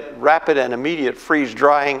could get rapid and immediate freeze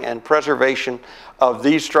drying and preservation of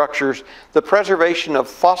these structures. The preservation of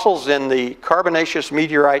fossils in the carbonaceous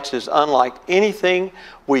meteorites is unlike anything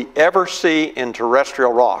we ever see in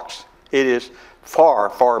terrestrial rocks. It is far,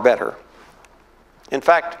 far better. In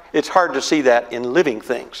fact, it's hard to see that in living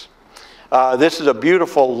things. This is a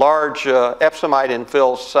beautiful, large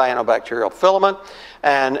epsomite-infilled cyanobacterial filament.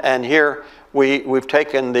 And here we've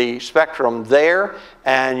taken the spectrum there,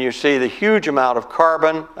 and you see the huge amount of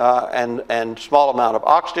carbon and small amount of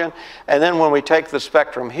oxygen. And then when we take the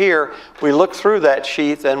spectrum here, we look through that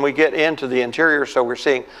sheath and we get into the interior, so we're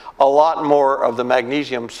seeing a lot more of the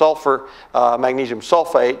magnesium sulfur, magnesium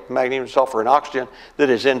sulfate, magnesium sulfur and oxygen that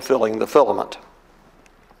is infilling the filament.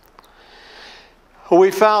 We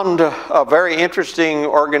found a very interesting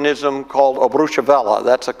organism called Obruchavella.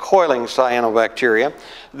 That's a coiling cyanobacteria.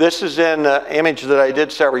 This is in an image that I did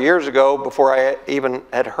several years ago before I even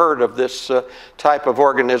had heard of this type of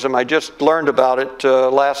organism. I just learned about it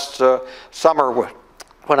last summer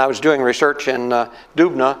when I was doing research in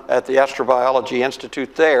Dubna at the Astrobiology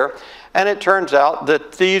Institute there. And it turns out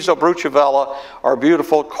that these Obruchavella are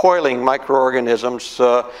beautiful coiling microorganisms.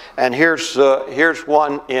 And here's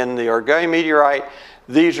one in the Orgay meteorite.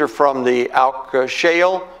 These are from the Auk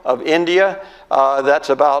shale of India. That's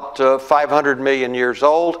about 500 million years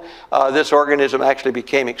old. This organism actually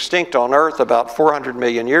became extinct on Earth about 400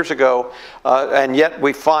 million years ago. And yet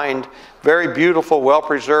we find very beautiful,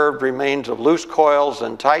 well-preserved remains of loose coils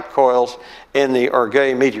and tight coils in the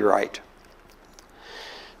Orgay meteorite.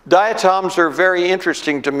 Diatoms are very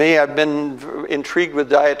interesting to me. I've been intrigued with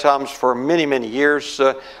diatoms for many, many years.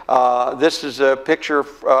 This is a picture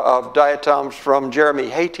of diatoms from Jeremy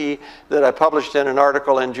Hatie that I published in an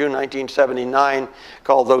article in June 1979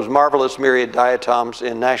 called Those Marvelous Myriad Diatoms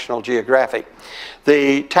in National Geographic.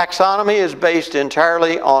 The taxonomy is based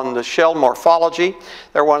entirely on the shell morphology.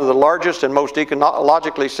 They're one of the largest and most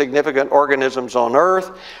ecologically significant organisms on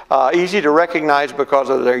Earth. Easy to recognize because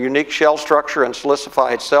of their unique shell structure and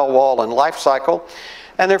silicified cell wall and life cycle.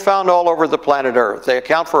 And they're found all over the planet Earth. They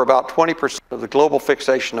account for about 20% of the global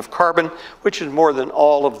fixation of carbon, which is more than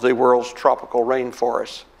all of the world's tropical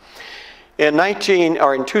rainforests. In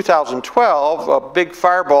 2012, a big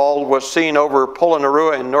fireball was seen over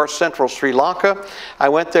Polonnaruwa in north-central Sri Lanka. I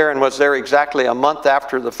went there and was there exactly a month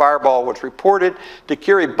after the fireball was reported.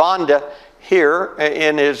 Dikiri Banda here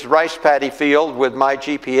in his rice paddy field with my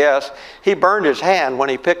GPS, he burned his hand when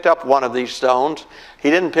he picked up one of these stones. He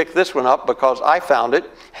didn't pick this one up because I found it,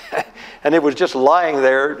 and it was just lying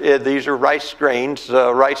there. These are rice grains,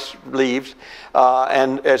 rice leaves,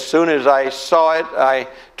 and as soon as I saw it, I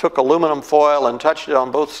took aluminum foil and touched it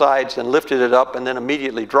on both sides and lifted it up and then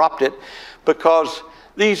immediately dropped it because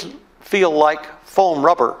these feel like foam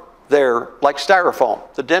rubber. They're like styrofoam.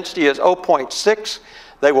 The density is 0.6.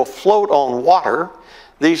 They will float on water.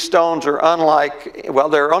 These stones are unlike, well,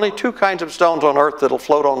 there are only two kinds of stones on Earth that'll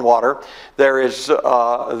float on water. There is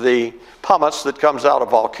the pumice that comes out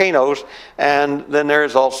of volcanoes, and then there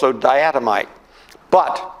is also diatomite.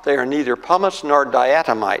 But they are neither pumice nor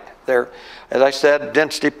diatomite. They're, as I said,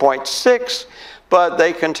 density 0.6, but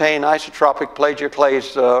they contain isotropic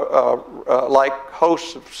plagioclase like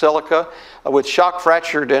hosts of silica with shock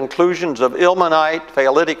fractured inclusions of ilmenite,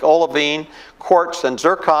 phaletic olivine, quartz, and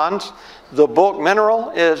zircons. The bulk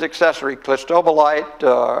mineral is accessory clistobolite,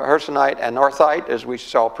 hercynite, and northite, as we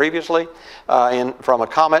saw previously from a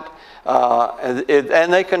comet.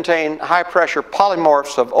 And they contain high-pressure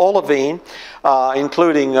polymorphs of olivine,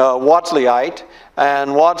 including wadsleyite.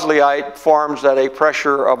 And wadsleyite forms at a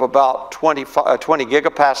pressure of about 20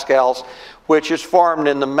 gigapascals, which is formed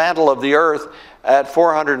in the mantle of the Earth at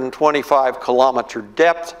 425 kilometer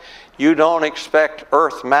depth. You don't expect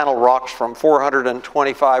Earth mantle rocks from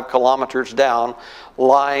 425 kilometers down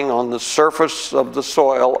lying on the surface of the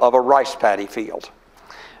soil of a rice paddy field.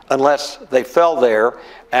 unless they fell there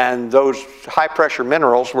and those high pressure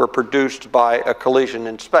minerals were produced by a collision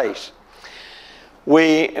in space.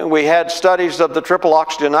 We had studies of the triple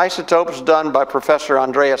oxygen isotopes done by Professor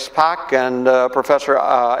Andreas Pak and Professor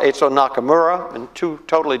Eizo Nakamura in two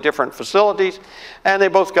totally different facilities, and they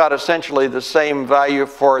both got essentially the same value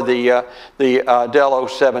for the Del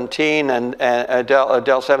 017 and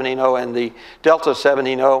Del 17 and the Delta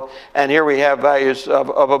 17, and here we have values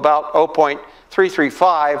of about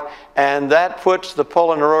 0.335, and that puts the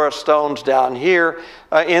Polonarura stones down here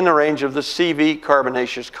in the range of the CV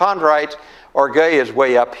carbonaceous chondrites. Orgueil is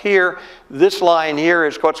way up here. This line here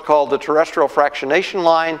is what's called the terrestrial fractionation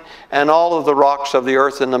line, and all of the rocks of the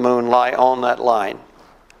Earth and the Moon lie on that line.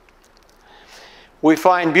 We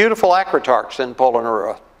find beautiful acritarchs in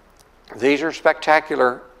Polonarura. These are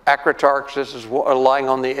spectacular acritarchs. This is lying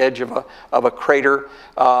on the edge of a crater,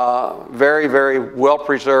 very, very well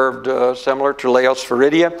preserved, similar to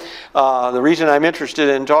Leosphaeridia. The reason I'm interested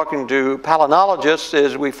in talking to palynologists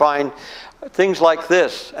is we find things like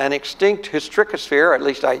this, an extinct hystricosphere, at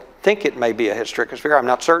least I think it may be a hystricosphere, I'm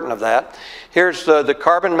not certain of that. Here's the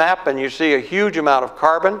carbon map, and you see a huge amount of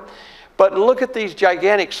carbon. But look at these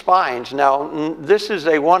gigantic spines. Now, this is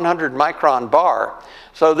a 100 micron bar,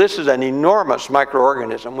 so this is an enormous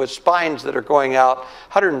microorganism with spines that are going out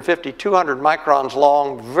 150, 200 microns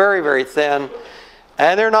long, very, very thin,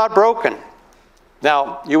 and they're not broken.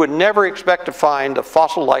 Now, you would never expect to find a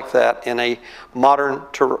fossil like that in a modern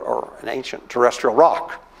or an ancient terrestrial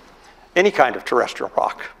rock, any kind of terrestrial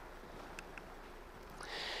rock.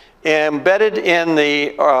 Embedded in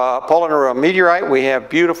the Polonarura meteorite, we have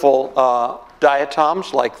beautiful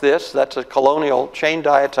diatoms like this. That's a colonial chain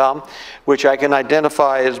diatom, which I can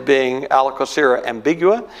identify as being Alococera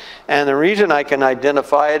ambigua. And the reason I can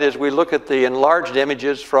identify it is we look at the enlarged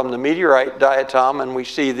images from the meteorite diatom, and we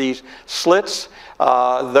see these slits.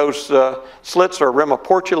 Those slits are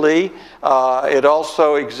Rimoportuli. It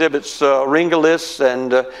also exhibits ringolis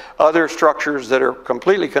and other structures that are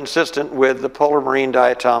completely consistent with the polar marine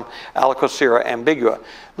diatom Alococera ambigua.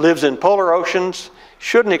 Lives in polar oceans.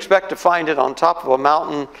 Shouldn't expect to find it on top of a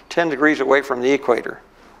mountain 10 degrees away from the equator.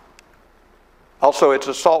 Also, it's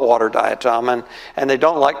a saltwater diatom, and they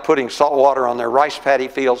don't like putting salt water on their rice paddy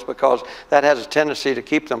fields because that has a tendency to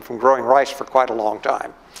keep them from growing rice for quite a long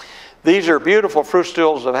time. These are beautiful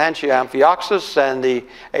frustules of Hantia amphioxus and the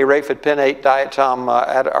araphid pinnate diatom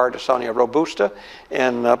Ardisonia robusta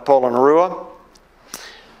in Polonarura.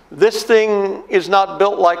 This thing is not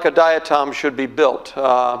built like a diatom should be built.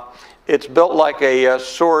 It's built like a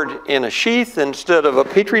sword in a sheath instead of a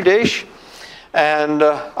petri dish. And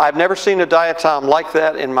I've never seen a diatom like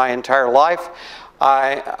that in my entire life.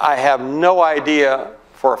 I have no idea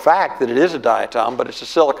for a fact that it is a diatom, but it's a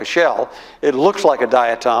silica shell. It looks like a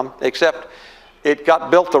diatom, except it got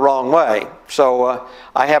built the wrong way. So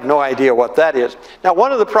I have no idea what that is. Now,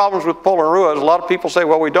 one of the problems with Polonarura is a lot of people say,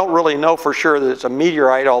 well, we don't really know for sure that it's a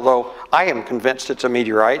meteorite, although I am convinced it's a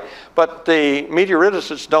meteorite. But the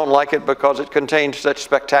meteoriticists don't like it because it contains such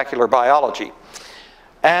spectacular biology.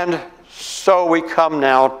 And so we come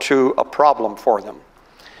now to a problem for them.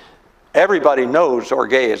 Everybody knows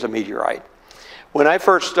Orgueil is a meteorite. When I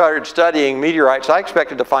first started studying meteorites, I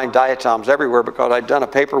expected to find diatoms everywhere because I'd done a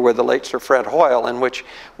paper with the late Sir Fred Hoyle in which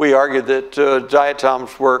we argued that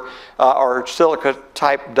diatoms were, or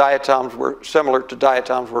silica-type diatoms were similar to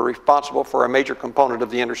diatoms were responsible for a major component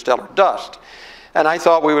of the interstellar dust. And I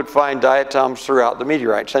thought we would find diatoms throughout the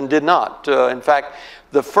meteorites, and did not. In fact,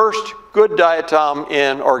 the first good diatom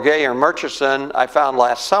in Orgueil or Murchison I found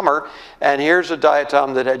last summer, and here's a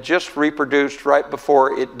diatom that had just reproduced right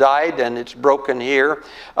before it died, and it's broken here.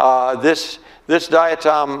 This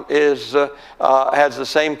diatom has the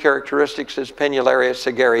same characteristics as Pinularia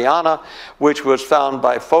sigariana, which was found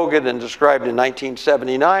by Foged and described in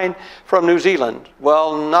 1979 from New Zealand.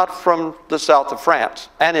 Well, not from the south of France.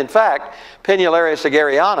 And in fact, Pinularia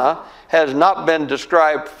sigariana has not been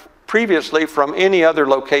described previously from any other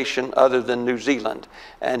location other than New Zealand.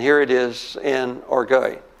 And here it is in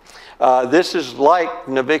Orgueil. This is like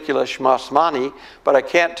Navicula schmassmani, but I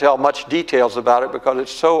can't tell much details about it because it's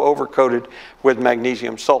so overcoated with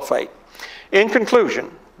magnesium sulfate. In conclusion,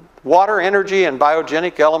 water, energy, and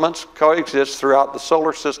biogenic elements coexist throughout the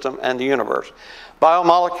solar system and the universe.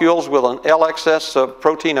 Biomolecules with an L excess of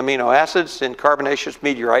protein amino acids in carbonaceous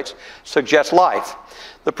meteorites suggest life.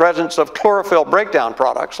 The presence of chlorophyll breakdown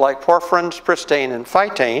products like porphyrins, pristane, and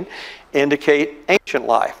phytane indicate ancient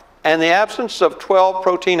life. And the absence of 12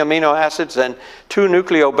 protein amino acids and 2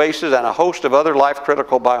 nucleobases and a host of other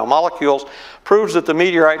life-critical biomolecules proves that the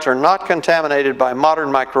meteorites are not contaminated by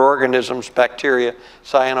modern microorganisms, bacteria,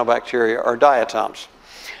 cyanobacteria, or diatoms.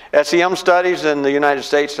 SEM studies in the United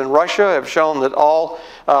States and Russia have shown that all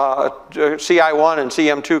CI1 and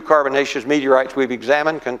CM2 carbonaceous meteorites we've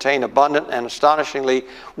examined contain abundant and astonishingly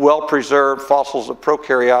well-preserved fossils of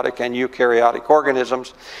prokaryotic and eukaryotic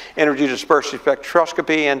organisms. Energy dispersive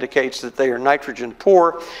spectroscopy indicates that they are nitrogen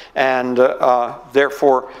poor and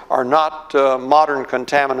therefore are not modern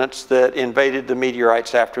contaminants that invaded the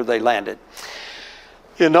meteorites after they landed.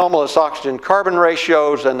 The anomalous oxygen-carbon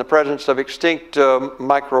ratios and the presence of extinct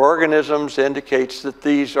microorganisms indicates that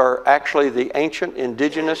these are actually the ancient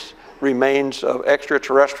indigenous remains of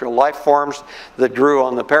extraterrestrial life forms that grew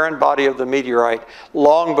on the parent body of the meteorite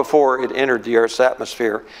long before it entered the Earth's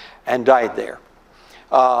atmosphere and died there.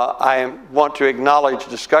 I want to acknowledge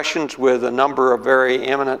discussions with a number of very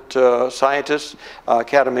eminent scientists,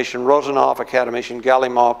 Academician Rozanov, Academician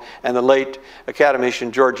Galimov, and the late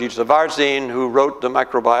Academician Georgy Zavarzin, who wrote the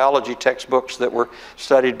microbiology textbooks that were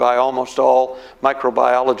studied by almost all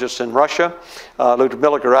microbiologists in Russia.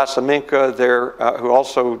 Lyudmila Gerasimenko, who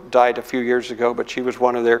also died a few years ago, but she was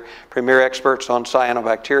one of their premier experts on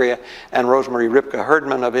cyanobacteria, and Rosemarie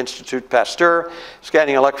Ripke-Herdman of Institut Pasteur,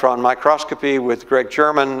 scanning electron microscopy with Greg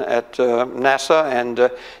German at NASA, and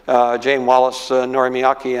Jane Wallace, Nori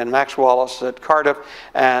Miyake, and Max Wallace at Cardiff,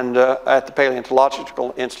 and at the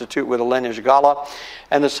Paleontological Institute with Elena Zgala,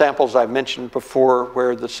 and the samples I've mentioned before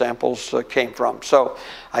where the samples came from. So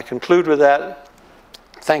I conclude with that.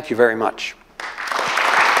 Thank you very much.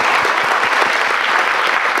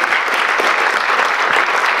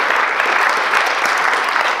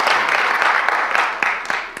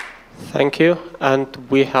 Thank you. And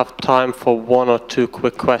we have time for 1 or 2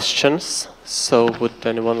 quick questions. So would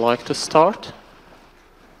anyone like to start?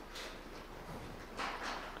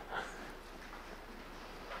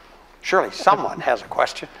 Surely someone has a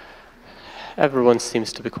question. Everyone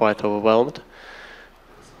seems to be quite overwhelmed.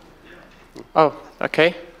 Oh,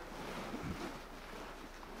 okay.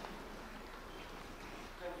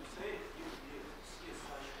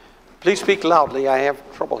 Please speak loudly. I have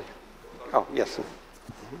trouble. Oh, yes.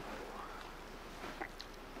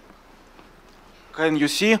 Can you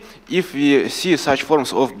see if we see such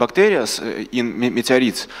forms of bacteria in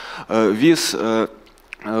meteorites, with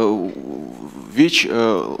which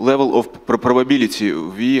level of probability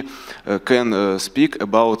we can speak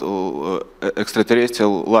about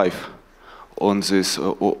extraterrestrial life on these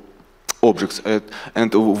objects,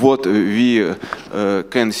 and what we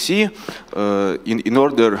can see in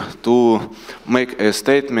order to make a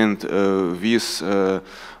statement with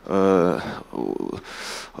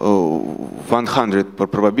 100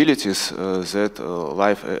 probabilities that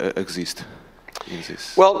life exists in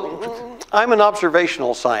this. Well, I'm an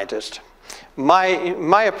observational scientist.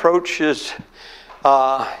 My approach is,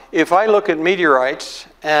 if I look at meteorites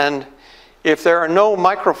and if there are no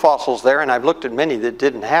microfossils there, and I've looked at many that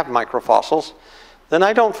didn't have microfossils, then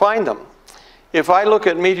I don't find them. If I look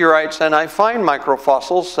at meteorites and I find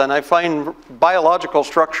microfossils and I find biological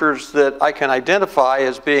structures that I can identify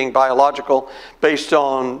as being biological based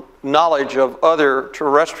on knowledge of other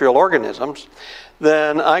terrestrial organisms,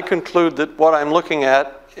 then I conclude that what I'm looking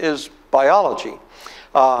at is biology.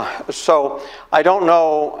 So I don't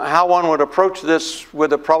know how one would approach this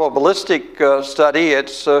with a probabilistic study.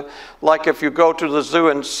 It's like if you go to the zoo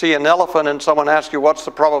and see an elephant and someone asks you, what's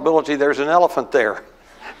the probability there's an elephant there?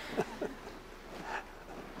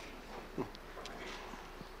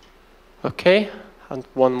 Okay, and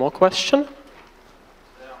one more question.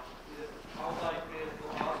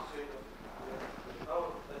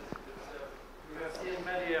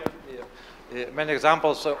 Many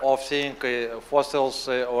examples of seeing fossils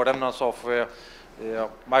or remnants of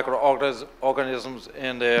microorganisms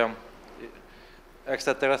in the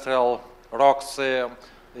extraterrestrial rocks.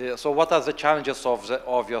 So what are the challenges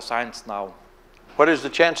of your science now? What is the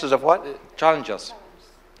chances of what? Challenges.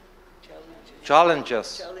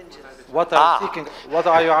 Challenges. What are you seeking? What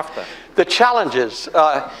are you after? The challenges.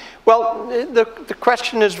 Well, the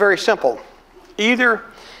question is very simple. Either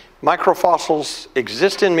microfossils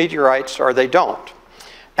exist in meteorites or they don't.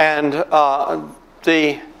 And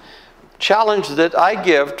the challenge that I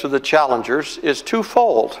give to the challengers is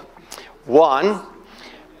twofold. One,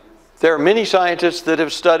 there are many scientists that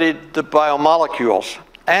have studied the biomolecules.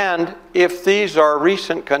 And if these are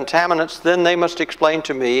recent contaminants, then they must explain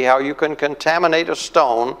to me how you can contaminate a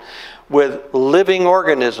stone with living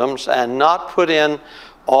organisms and not put in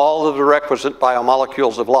all of the requisite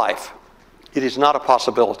biomolecules of life. It is not a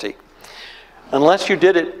possibility. Unless you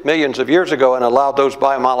did it millions of years ago and allowed those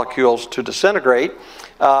biomolecules to disintegrate,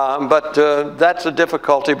 but that's a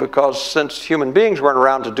difficulty because since human beings weren't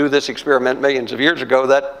around to do this experiment millions of years ago,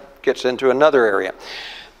 that gets into another area.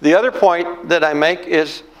 The other point that I make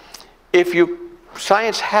is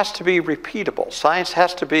science has to be repeatable. Science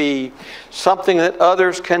has to be something that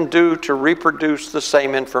others can do to reproduce the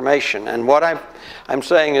same information. And what I'm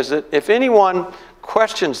saying is that if anyone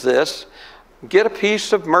questions this, get a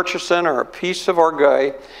piece of Murchison or a piece of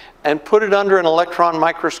Orgueil and put it under an electron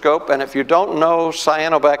microscope, and if you don't know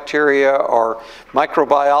cyanobacteria or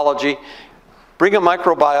microbiology, bring a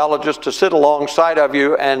microbiologist to sit alongside of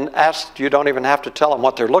you and ask. You don't even have to tell them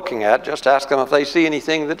what they're looking at, just ask them if they see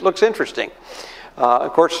anything that looks interesting.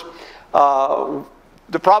 Of course,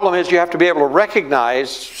 the problem is you have to be able to recognize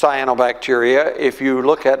cyanobacteria if you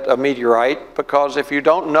look at a meteorite, because if you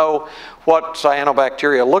don't know what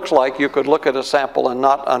cyanobacteria looks like, you could look at a sample and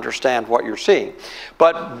not understand what you're seeing.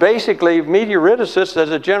 But basically, meteoriticists, as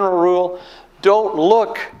a general rule, don't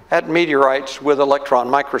look at meteorites with electron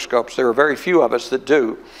microscopes. There are very few of us that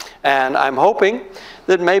do. And I'm hoping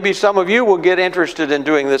that maybe some of you will get interested in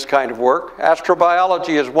doing this kind of work.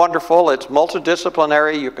 Astrobiology is wonderful. It's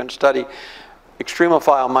multidisciplinary. You can study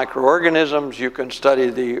extremophile microorganisms. You can study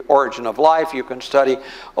the origin of life. You can study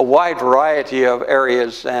a wide variety of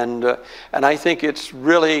areas. And I think it's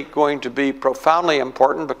really going to be profoundly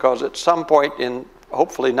important, because at some point in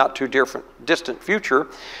hopefully not too distant future,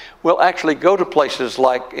 we'll actually go to places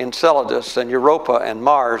like Enceladus and Europa and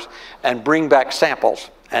Mars and bring back samples.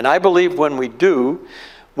 And I believe when we do,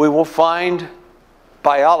 we will find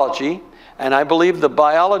biology, and I believe the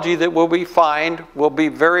biology that we find will be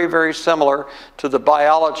very, very similar to the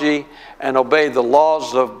biology and obey the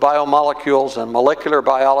laws of biomolecules and molecular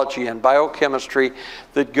biology and biochemistry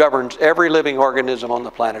that governs every living organism on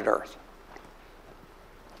the planet Earth.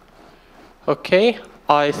 Okay,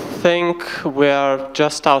 I think we are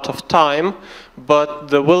just out of time, but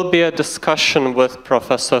there will be a discussion with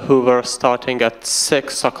Professor Hoover starting at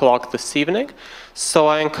 6 o'clock this evening. So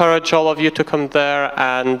I encourage all of you to come there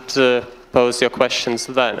and pose your questions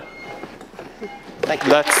then. Thank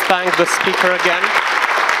you. Let's thank the speaker again.